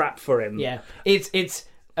sets a trap for him. Yeah, it's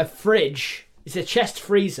a fridge. It's a chest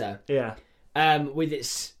freezer. Yeah. With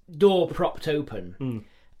its door propped open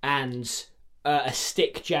and a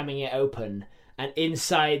stick jamming it open, and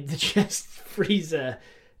inside the chest freezer,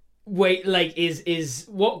 is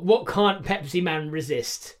what can't Pepsi Man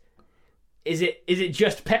resist? Is it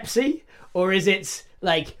just Pepsi, or is it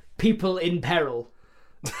like people in peril?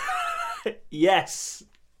 Yes.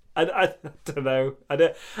 I don't know. I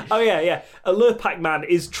don't. Oh yeah. A Lure Pac-Man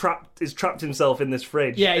is trapped himself in this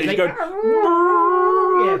fridge. Yeah, he's like, going.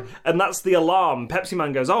 Yeah. And that's the alarm. Pepsi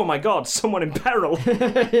Man goes, "Oh my god, someone in peril."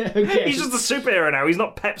 Okay. He's just a superhero now. He's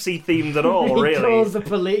not Pepsi themed at all, really. He calls the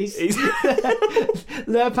police.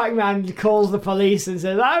 Lure Pac-Man calls the police and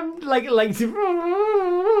says, "I'm like."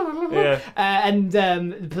 Yeah. And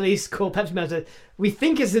the police call Pepsi Man and say, "We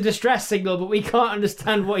think it's a distress signal, but we can't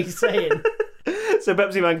understand what he's saying." So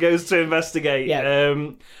Pepsi Man goes to investigate. Yeah.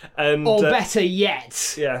 Or better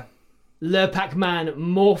yet, Lure Pac-Man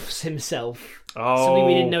morphs himself. Oh. Something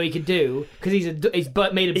we didn't know he could do, because he's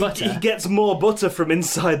made of butter. He gets more butter from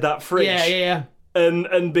inside that fridge. Yeah.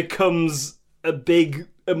 And becomes a big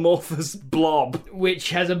amorphous blob,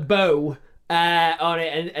 which has a bow on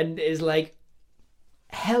it, and is like,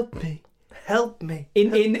 "Help me, help me!"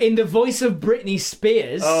 In the voice of Britney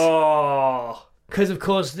Spears. Oh. Because, of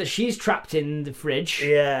course, that she's trapped in the fridge.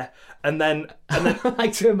 Yeah. And then I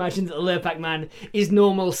like to imagine that the Lure Pac-Man is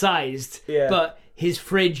normal sized, but his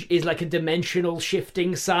fridge is like a dimensional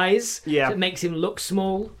shifting size. Yeah. So it makes him look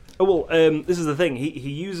small. Oh, well, this is the thing. He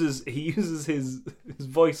uses his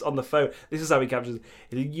voice on the phone. This is how he captures it.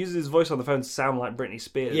 He uses his voice on the phone to sound like Britney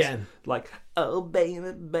Spears. Yeah. Like, "Oh,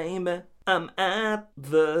 baby, baby, I'm at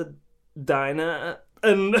the diner."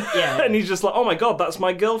 And he's just like, "Oh my god, that's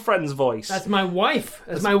my girlfriend's voice. That's my wife.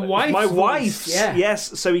 That's my wife's my voice. wife." Yeah.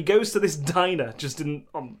 Yes. So he goes to this diner just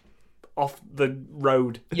on off the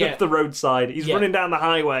road, Yeah. the roadside. He's running down the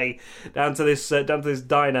highway down to this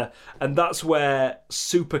diner, and that's where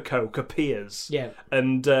Super Coke appears. Yeah.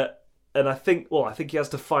 And I think he has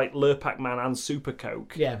to fight Lurpak Man and Super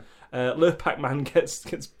Coke. Yeah. Lurpak Man gets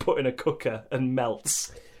put in a cooker and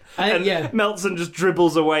melts. And melts and just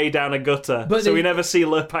dribbles away down a gutter. But so we never see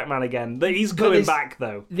Lurpak Man again. He's coming back,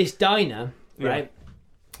 though. This diner, right?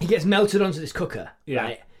 He gets melted onto this cooker,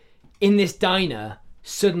 right? In this diner,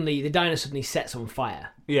 the diner suddenly sets on fire.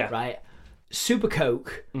 Yeah. Right? Super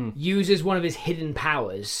Coke uses one of his hidden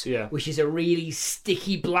powers, which is a really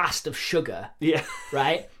sticky blast of sugar. Yeah.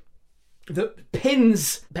 Right? That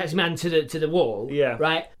pins Pepsi Man to the wall. Yeah.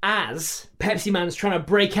 Right? As Pepsi Man's trying to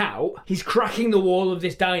break out, he's cracking the wall of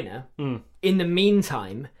this diner. In the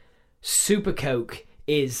meantime, Super Coke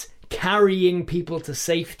is carrying people to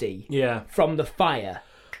safety from the fire.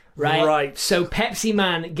 Right. So Pepsi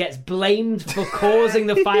Man gets blamed for causing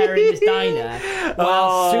the fire in this diner,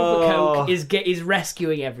 while Super Coke is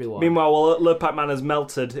rescuing everyone. Meanwhile, Lurpak Man has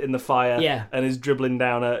melted in the fire and is dribbling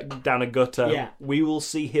down a gutter. Yeah. We will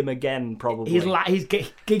see him again, probably. He's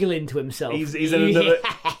giggling to himself. He's in another.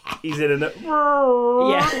 He's in another.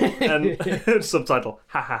 And subtitle.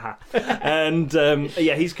 Ha ha ha. And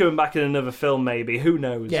he's coming back in another film. Maybe. Who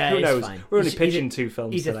knows? Yeah, Who knows? Fine. We're only pitching 2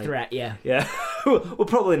 films. He's today. a threat. Yeah. Yeah. We'll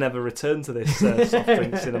probably never return to this soft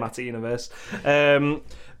drink cinematic universe. I'm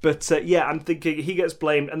thinking he gets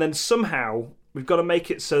blamed, and then somehow we've got to make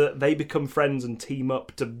it so that they become friends and team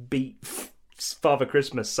up to beat Father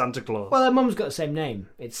Christmas, Santa Claus. Well, their mum's got the same name.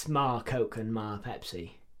 It's Ma Coke and Ma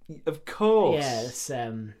Pepsi. Of course. Yeah,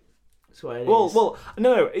 that's what it is. Well,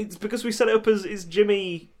 no, it's because we set it up as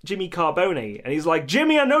Jimmy Carbone, and he's like,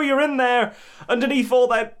 Jimmy, I know you're in there underneath all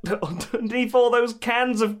those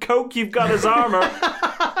cans of Coke you've got as armor.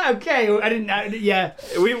 Okay, I didn't. Yeah,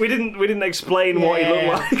 we didn't explain what he looked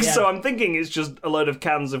like, yeah. So I'm thinking it's just a load of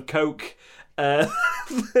cans of Coke,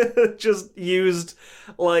 just used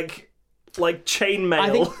like chainmail. I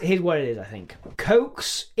think here's what it is. I think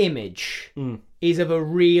Coke's image is of a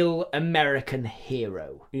real American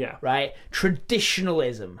hero. Yeah. Right?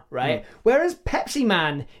 Traditionalism, right? Whereas Pepsi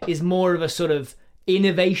Man is more of a sort of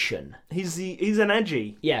innovation. He's an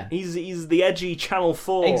edgy. Yeah. He's the edgy Channel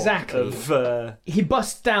 4 exactly. He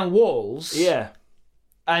busts down walls. Yeah.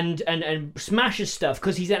 And smashes stuff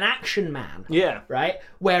because he's an action man. Yeah. Right?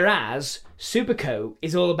 Whereas Super Coke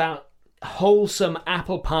is all about wholesome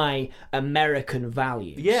apple pie American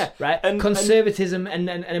values. Yeah. Right? And conservatism and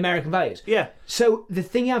American values. Yeah. So the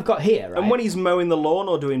thing I've got here, right? And when he's mowing the lawn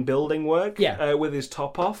or doing building work with his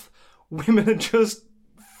top off, women are just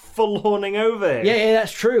forlorning over him. Yeah,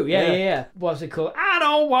 that's true. Yeah. What's it called? I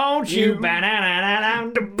don't want you.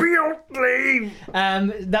 The building.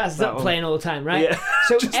 That's that playing all the time, right? Yeah.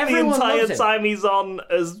 So just everyone the entire loves him. time he's on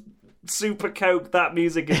as Super Coke, that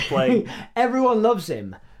music is playing. Everyone loves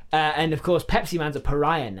him. And of course, Pepsi Man's a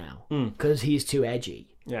pariah now because he's too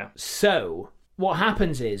edgy. Yeah. So what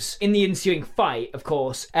happens is, in the ensuing fight, of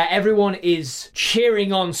course, everyone is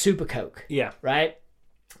cheering on Super Coke. Yeah. Right?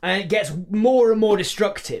 And it gets more and more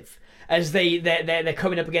destructive as they're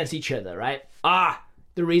coming up against each other, right?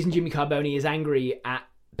 The reason Jimmy Carbone is angry at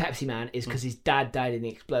Pepsi Man is because his dad died in the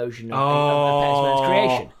explosion of Pepsi Man's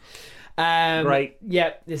creation. Right.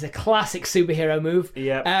 Yeah, there's a classic superhero move.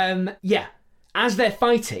 Yeah. As they're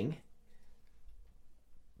fighting,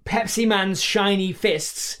 Pepsi Man's shiny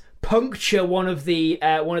fists puncture one of the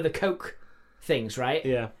Coke things, right?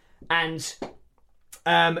 Yeah. And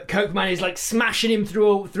Coke Man is like smashing him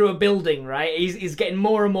through a building, right? He's getting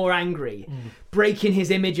more and more angry, breaking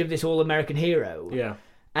his image of this all-American hero. Yeah.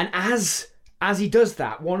 And as he does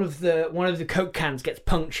that, one of the Coke cans gets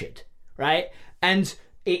punctured, right? And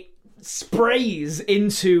it sprays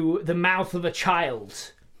into the mouth of a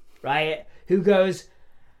child, right? Who goes,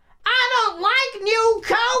 I don't like new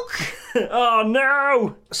Coke. Oh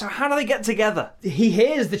no! So how do they get together? He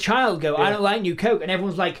hears the child go, I don't like new Coke, and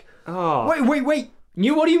everyone's like, Oh. Wait.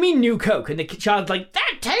 What do you mean new Coke? And the child's like,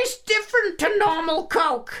 that tastes different to normal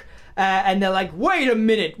Coke. And they're like, wait a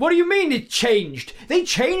minute, what do you mean it changed? They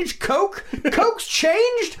changed Coke? Coke's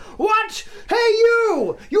changed? What? Hey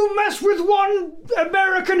you mess with one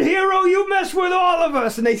American hero, you mess with all of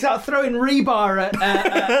us. And they start throwing rebar at...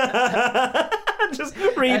 Just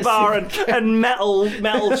rebar and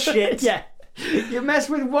metal shit. Yeah. You mess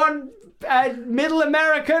with one... middle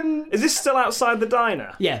American. Is this still outside the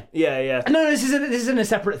diner? Yeah. Yeah. No, this isn't a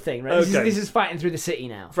separate thing, right? Okay. This is fighting through the city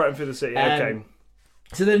now. Fighting through the city. Okay.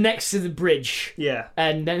 So they're next to the bridge. Yeah.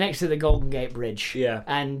 And they're next to the Golden Gate Bridge. Yeah.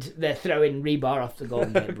 And they're throwing rebar off the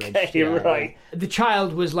Golden Gate Bridge. Okay, yeah, right. The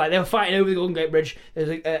child was like, they were fighting over the Golden Gate Bridge. There's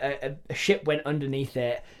a ship went underneath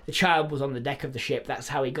it. The child was on the deck of the ship. That's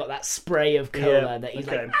how he got that spray of cola that he's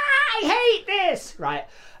like, I hate this! Right.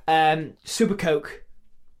 Super Coke,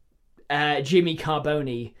 Jimmy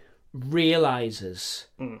Carbone realizes,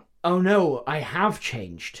 oh no, I have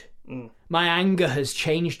changed. My anger has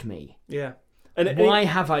changed me. Yeah. Why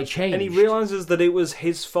have I changed? And he realizes that it was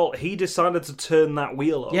his fault. He decided to turn that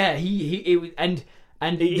wheel up. Yeah, he's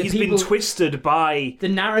been twisted by the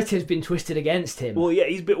narrative's been twisted against him. Well, yeah,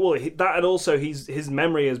 that, and also his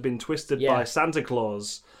memory has been twisted by Santa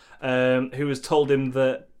Claus, who has told him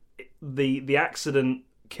that the accident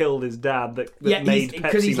killed his dad. That made Pepsi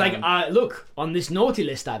because he's Man. like, look, on this naughty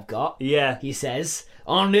list I've got. Yeah, he says,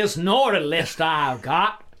 on this naughty list I've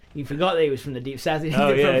got. You forgot that he was from the deep south. From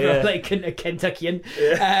like a Kentuckian.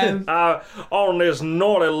 Yeah. On this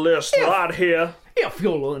naughty list right here. If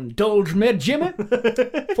you'll indulge me, Jimmy,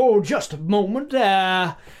 for just a moment,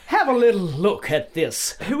 have a little look at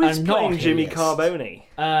this. Who is playing Jimmy Carbone?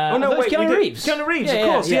 Keanu Reeves. Keanu Reeves, of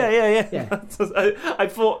course. Yeah.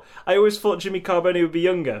 I always thought Jimmy Carbone would be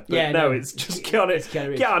younger, but it's just Keanu Reeves.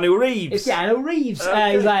 Keanu Reeves. It's Keanu Reeves.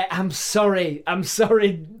 He's like, I'm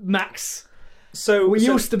sorry, Max. So we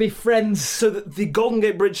used to be friends. So the Golden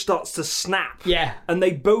Gate Bridge starts to snap. Yeah. And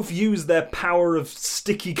they both use their power of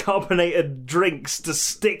sticky carbonated drinks to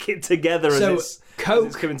stick it together as it's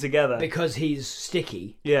coming together. Because he's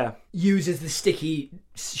sticky. Yeah. Uses the sticky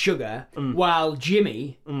sugar while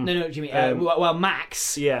while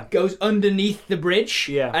Max goes underneath the bridge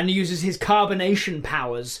and uses his carbonation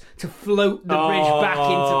powers to float the bridge back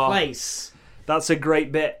into place. That's a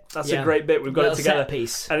great bit. A great bit. We've got it together. Set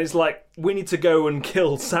piece. And it's like, we need to go and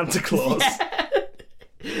kill Santa Claus.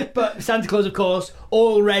 Yeah. But Santa Claus, of course,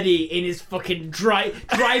 already in his fucking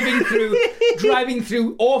driving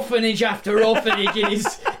through orphanage after orphanage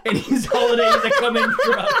in his holidays a coming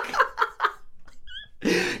truck.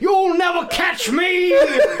 You'll never catch me.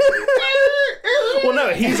 Well, no,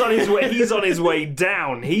 he's on his way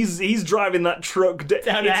down. He's driving that truck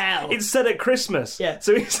down to hell. It's set at Christmas. Yeah.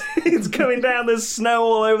 So he's coming down. There's snow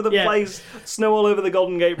all over the place. Snow all over the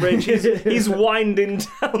Golden Gate Bridge. He's winding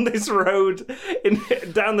down this road,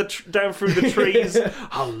 down through the trees.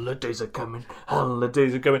 Holidays are coming.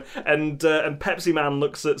 Holidays are coming. And Pepsi Man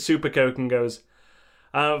looks at Super Coke and goes,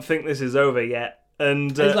 I don't think this is over yet.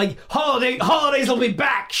 And it's like, holidays will be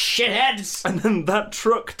back, shitheads. And then that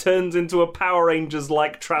truck turns into a Power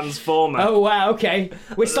Rangers-like transformer. Oh wow, okay.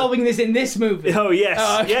 We're solving this in this movie. Oh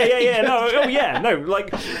yes, yeah. No,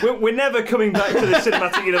 like we're never coming back to the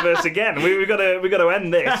cinematic universe again. We've got to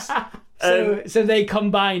end this. So they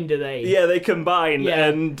combine, do they? Yeah, they combine,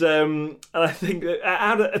 and I think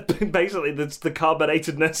basically it's the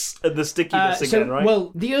carbonatedness and the stickiness again, right?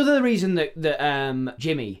 Well, the other reason that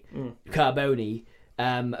Jimmy Carbone,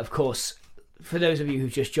 of course, for those of you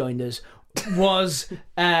who've just joined us, was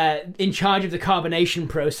in charge of the carbonation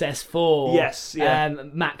process for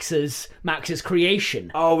Max's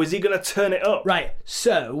creation. Oh, is he going to turn it up? Right.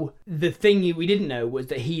 So the thing we didn't know was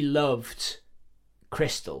that he loved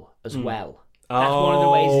crystal as well. That's one of the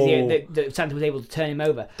ways that Santa was able to turn him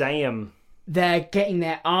over. Damn. They're getting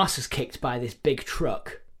their arses kicked by this big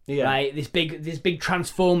truck. Yeah. Right? This big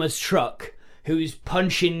Transformers truck who's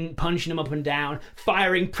punching them up and down,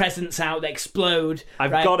 firing presents out that explode.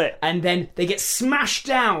 I've got it. And then they get smashed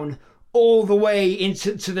down all the way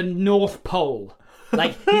into the North Pole.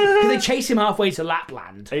 Like, because they chase him halfway to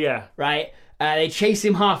Lapland. Yeah. Right? They chase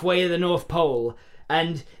him halfway to the North Pole.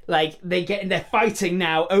 And like they're fighting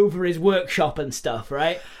now over his workshop and stuff,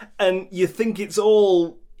 right? And you think it's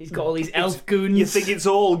all he's got all these elf goons. You think it's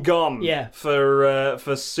all gone, yeah, for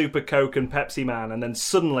Super Coke and Pepsi Man, and then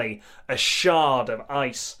suddenly a shard of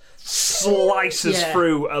ice slices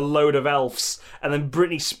through a load of elves, and then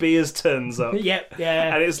Britney Spears turns up. Yep,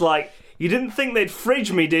 yeah, and it's like, you didn't think they'd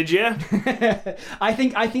fridge me, did you? I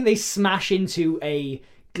think they smash into a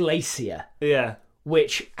glacier. Yeah.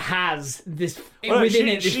 Which has this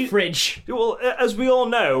fridge. Well, as we all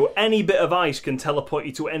know, any bit of ice can teleport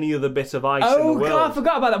you to any other bit of ice in the world. Oh God, I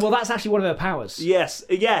forgot about that. Well, that's actually one of her powers. Yes,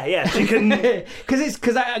 yeah, she can. Because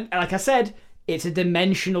like I said, it's a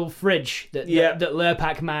dimensional fridge that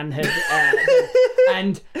Lurpak Man had.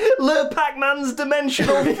 And Lurpak Man's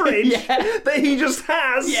dimensional fridge that he just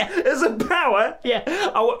has as a power. Yeah.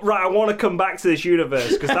 I want to come back to this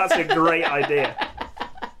universe because that's a great idea.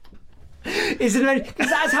 Because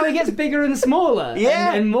that's how he gets bigger and smaller.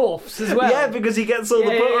 Yeah. And morphs as well. Yeah, because he gets all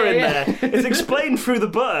the butter in there. It's explained through the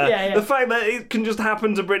butter. Yeah. The fact that it can just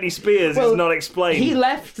happen to Britney Spears is not explained. He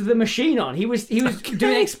left the machine on. He was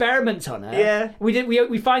doing experiments on her. Yeah.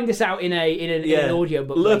 We find this out in an audio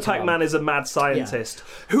book. Le Pac-Man is a mad scientist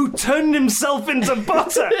who turned himself into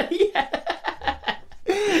butter.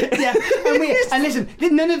 Yeah, and listen,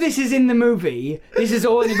 none of this is in the movie. This is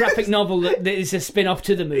all in the graphic novel that is a spin-off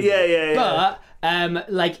to the movie. Yeah. But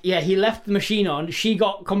he left the machine on. She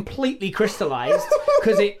got completely crystallized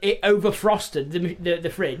because it overfrosted the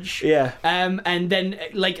fridge. Yeah. And then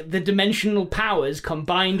the dimensional powers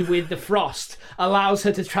combined with the frost allows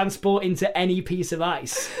her to transport into any piece of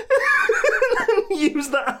ice. Use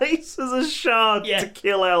the ice as a shard to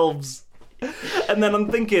kill elves. And then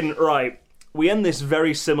I'm thinking, right, we end this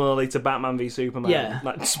very similarly to Batman v Superman. Yeah.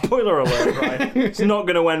 Like, spoiler alert, right? It's not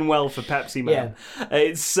going to end well for Pepsi Man. Yeah.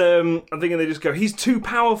 It's I'm thinking they just go, he's too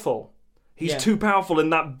powerful. He's too powerful in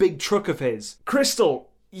that big truck of his. Crystal,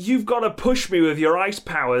 you've got to push me with your ice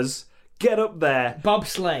powers. Get up there.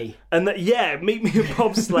 Bobsleigh. And meet me at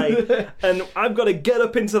bobsleigh. And I've got to get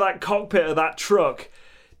up into that cockpit of that truck.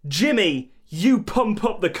 Jimmy, you pump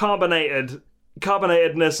up the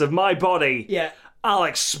carbonatedness of my body. Yeah. I'll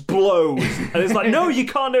explode. And it's like, no, you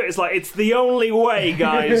can't do it. It's like, it's the only way,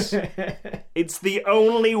 guys. It's the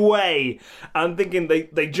only way. I'm thinking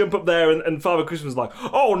they jump up there and Father Christmas is like,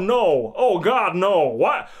 oh no, oh God, no.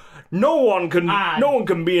 What? No one can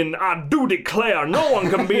be in, I do declare, no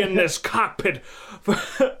one can be in this cockpit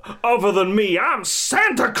other than me. I'm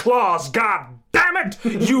Santa Claus, God damn it,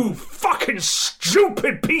 you fucking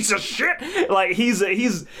stupid piece of shit. Like, he's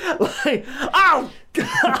like, I'll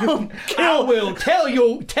kill. I will tear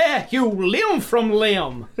you limb from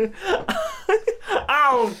limb.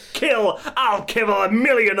 I'll kill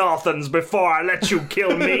 1,000,000 orphans before I let you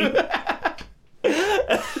kill me.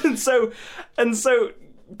 and so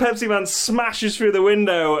Pepsi Man smashes through the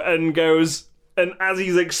window and goes, and as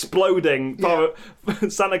he's exploding,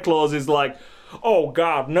 Santa Claus is like, oh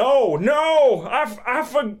God, no,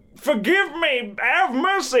 forgive me, have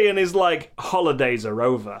mercy. And he's like, holidays are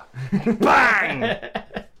over. Bang!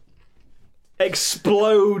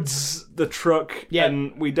 Explodes the truck,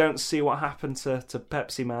 and we don't see what happened to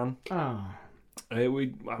Pepsi Man. Oh.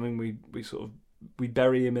 We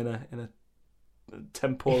bury him in a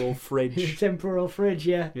temporal fridge. Temporal fridge,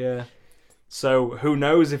 yeah. Yeah. So who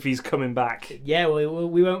knows if he's coming back? Yeah, well,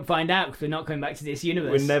 we won't find out because we're not coming back to this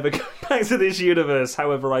universe. We're never going back to this universe.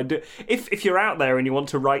 However, I do. If you're out there and you want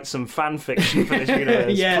to write some fan fiction for this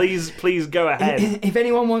universe, please go ahead. If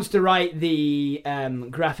anyone wants to write the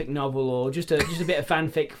graphic novel or just a bit of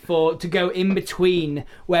fanfic to go in between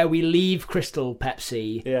where we leave Crystal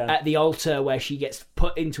Pepsi at the altar where she gets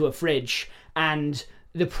put into a fridge and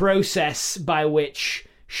the process by which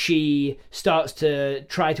she starts to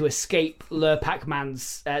try to escape Le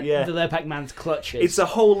Pac-Man's clutches. It's a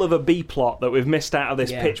whole of a B plot that we've missed out of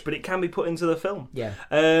this pitch, but it can be put into the film. Yeah.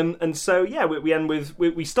 And so we end with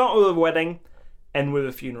we start with a wedding, end with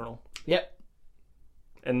a funeral. Yep.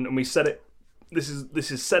 And we said it. This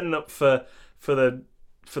is setting up for the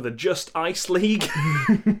Just Ice League.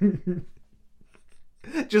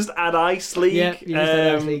 Just add Ice League. Yeah. Just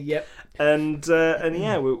add Ice League. Yep. And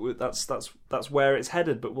that's where it's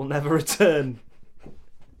headed, but we'll never return.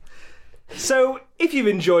 So if you've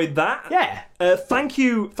enjoyed that, thank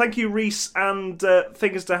you, Reese and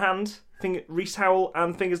Fingers to Hand, Reese Howell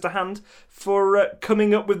and Fingers to Hand for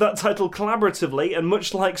coming up with that title collaboratively, and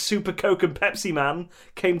much like Super Coke and Pepsi Man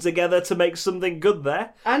came together to make something good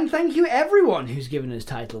there. And thank you everyone who's given us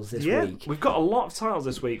titles this week. We've got a lot of titles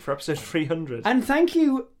this week for episode 300. And thank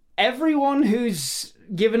you everyone who's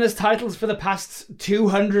given us titles for the past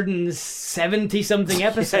 270-something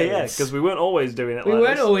episodes. Yeah, because we weren't always doing it We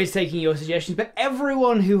weren't always taking your suggestions, but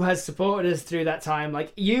everyone who has supported us through that time,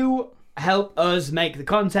 like, you help us make the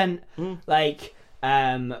content. Like,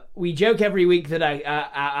 we joke every week that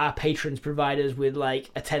our patrons provide us with,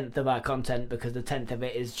 like, 1/10 of our content because the 10th of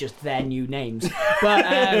it is just their new names.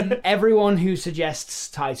 But everyone who suggests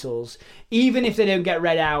titles, even if they don't get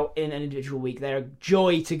read out in an individual week, they're a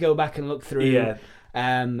joy to go back and look through. Yeah.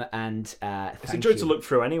 It's a joy to look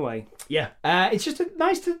through anyway. Yeah, it's just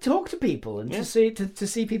nice to talk to people and to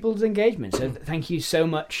see people's engagement. So thank you so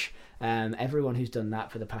much, everyone who's done that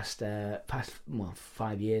for the past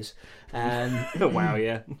 5 years. Wow,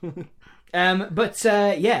 yeah.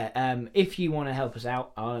 If you want to help us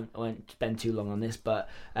out, I won't spend too long on this, but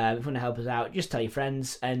if you want to help us out, just tell your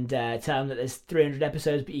friends and tell them that there's 300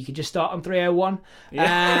 episodes, but you could just start on 301.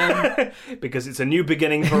 Because it's a new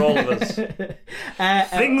beginning for all of us.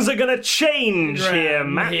 Things are going to change here,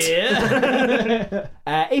 Matt.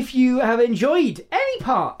 If you have enjoyed any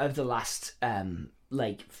part of the last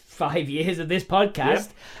 5 years of this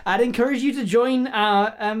podcast, I'd encourage you to join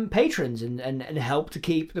our patrons and help to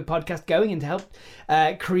keep the podcast going and to help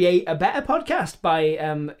create a better podcast by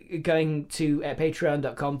going to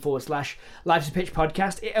patreon.com/Life's a Pitch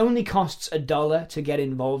podcast. It only costs $1 to get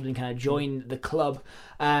involved and kind of join the club,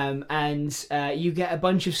 and you get a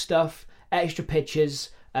bunch of stuff, extra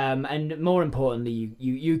pictures, and more importantly,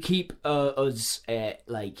 you keep us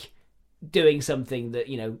doing something that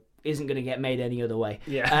isn't going to get made any other way.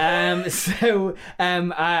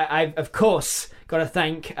 I've of course got to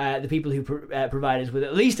thank the people who provide us with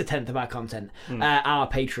at least a tenth of our content, our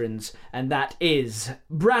patrons, and that is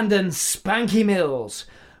Brandon Spanky Mills.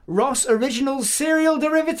 Ross Originals Cereal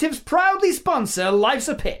Derivatives proudly sponsor Life's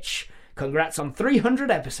a Pitch. Congrats on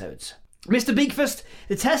 300 episodes. Mr. Beakfast,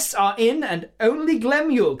 the tests are in and only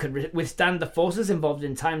Glemuel could withstand the forces involved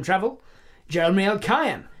in time travel. Jeremy L.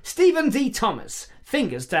 Kayam, Stephen D. Thomas,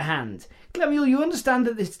 fingers to hand. Glemuel, you understand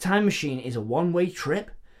that this time machine is a one-way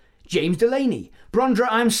trip? James Delaney, Brondra,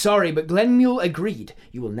 I'm sorry, but Glemuel agreed.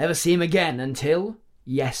 You will never see him again until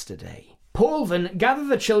yesterday. Paulvan, gather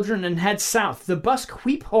the children and head south. The busk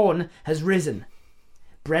wheep horn has risen.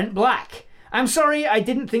 Brent Black, I'm sorry, I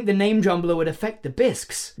didn't think the name jumbler would affect the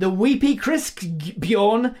bisques. The Weepy Krisk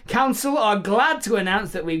Bjorn Council are glad to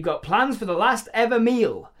announce that we've got plans for the last ever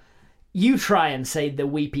meal. You try and say the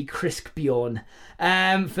Weepy Krisk Bjorn.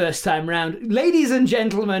 First time round. Ladies and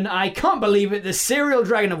gentlemen, I can't believe it. The Cereal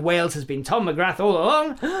Dragon of Wales has been Tom McGrath all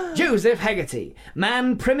along. Joseph Hegarty.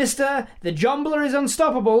 Man Primister, the Jombler is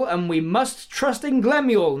unstoppable and we must trust in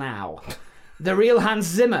Glemuel now. The real Hans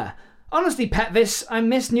Zimmer. Honestly, Petvis, I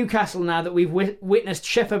miss Newcastle now that we've witnessed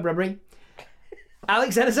Shefferbury.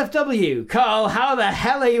 Alex NSFW. Carl, how the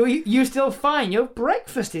hell are you still fine? Your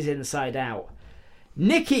breakfast is inside out.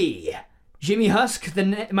 Nikki, Jimmy Husk,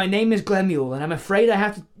 my name is Glemuel, and I'm afraid I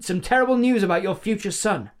have some terrible news about your future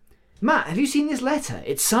son. Matt, have you seen this letter?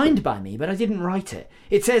 It's signed by me, but I didn't write it.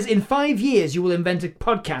 It says, in 5 years you will invent a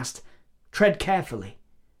podcast. Tread carefully.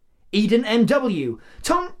 Eden MW.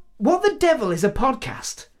 Tom, what the devil is a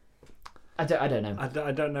podcast? I don't know. I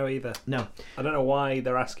don't know either. No. I don't know why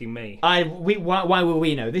they're asking me. Why will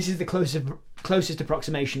we know? This is the closest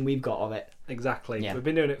approximation we've got of it. Exactly. Yeah. We've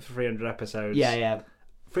been doing it for 300 episodes. Yeah.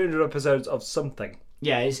 300 episodes of something.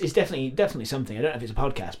 Yeah, it's definitely something. I don't know if it's a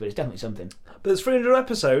podcast, but it's definitely something. But it's 300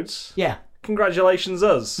 episodes. Yeah. Congratulations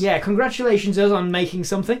us. Yeah, congratulations us on making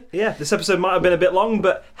something. Yeah, this episode might have been a bit long,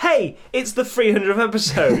 but hey, it's the 300th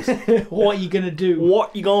episode. What are you going to do?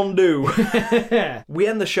 What you going to do? We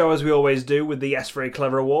end the show as we always do with the Yes Very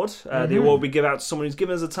Clever Award. The award we give out to someone who's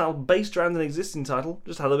given us a title based around an existing title.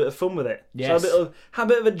 Just had a bit of fun with it. Yes. So had a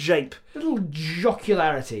bit of a jape. A little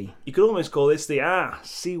jocularity. You could almost call this the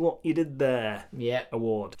see what you did there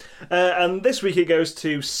award. And this week it goes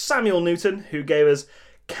to Samuel Newton, who gave us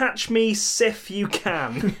Catch Me Sif You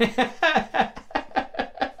Can.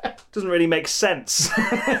 Doesn't really make sense.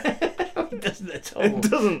 It doesn't at all. It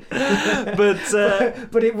doesn't.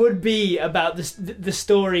 But it would be about the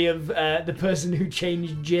story of the person who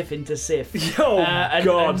changed Jif into Sif. God.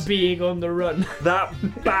 And being on the run. That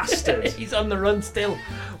bastard. He's on the run still.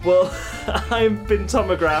 Well, I've been Tom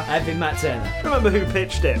McGrath. I've been Matt Turner. Remember who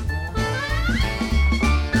pitched it.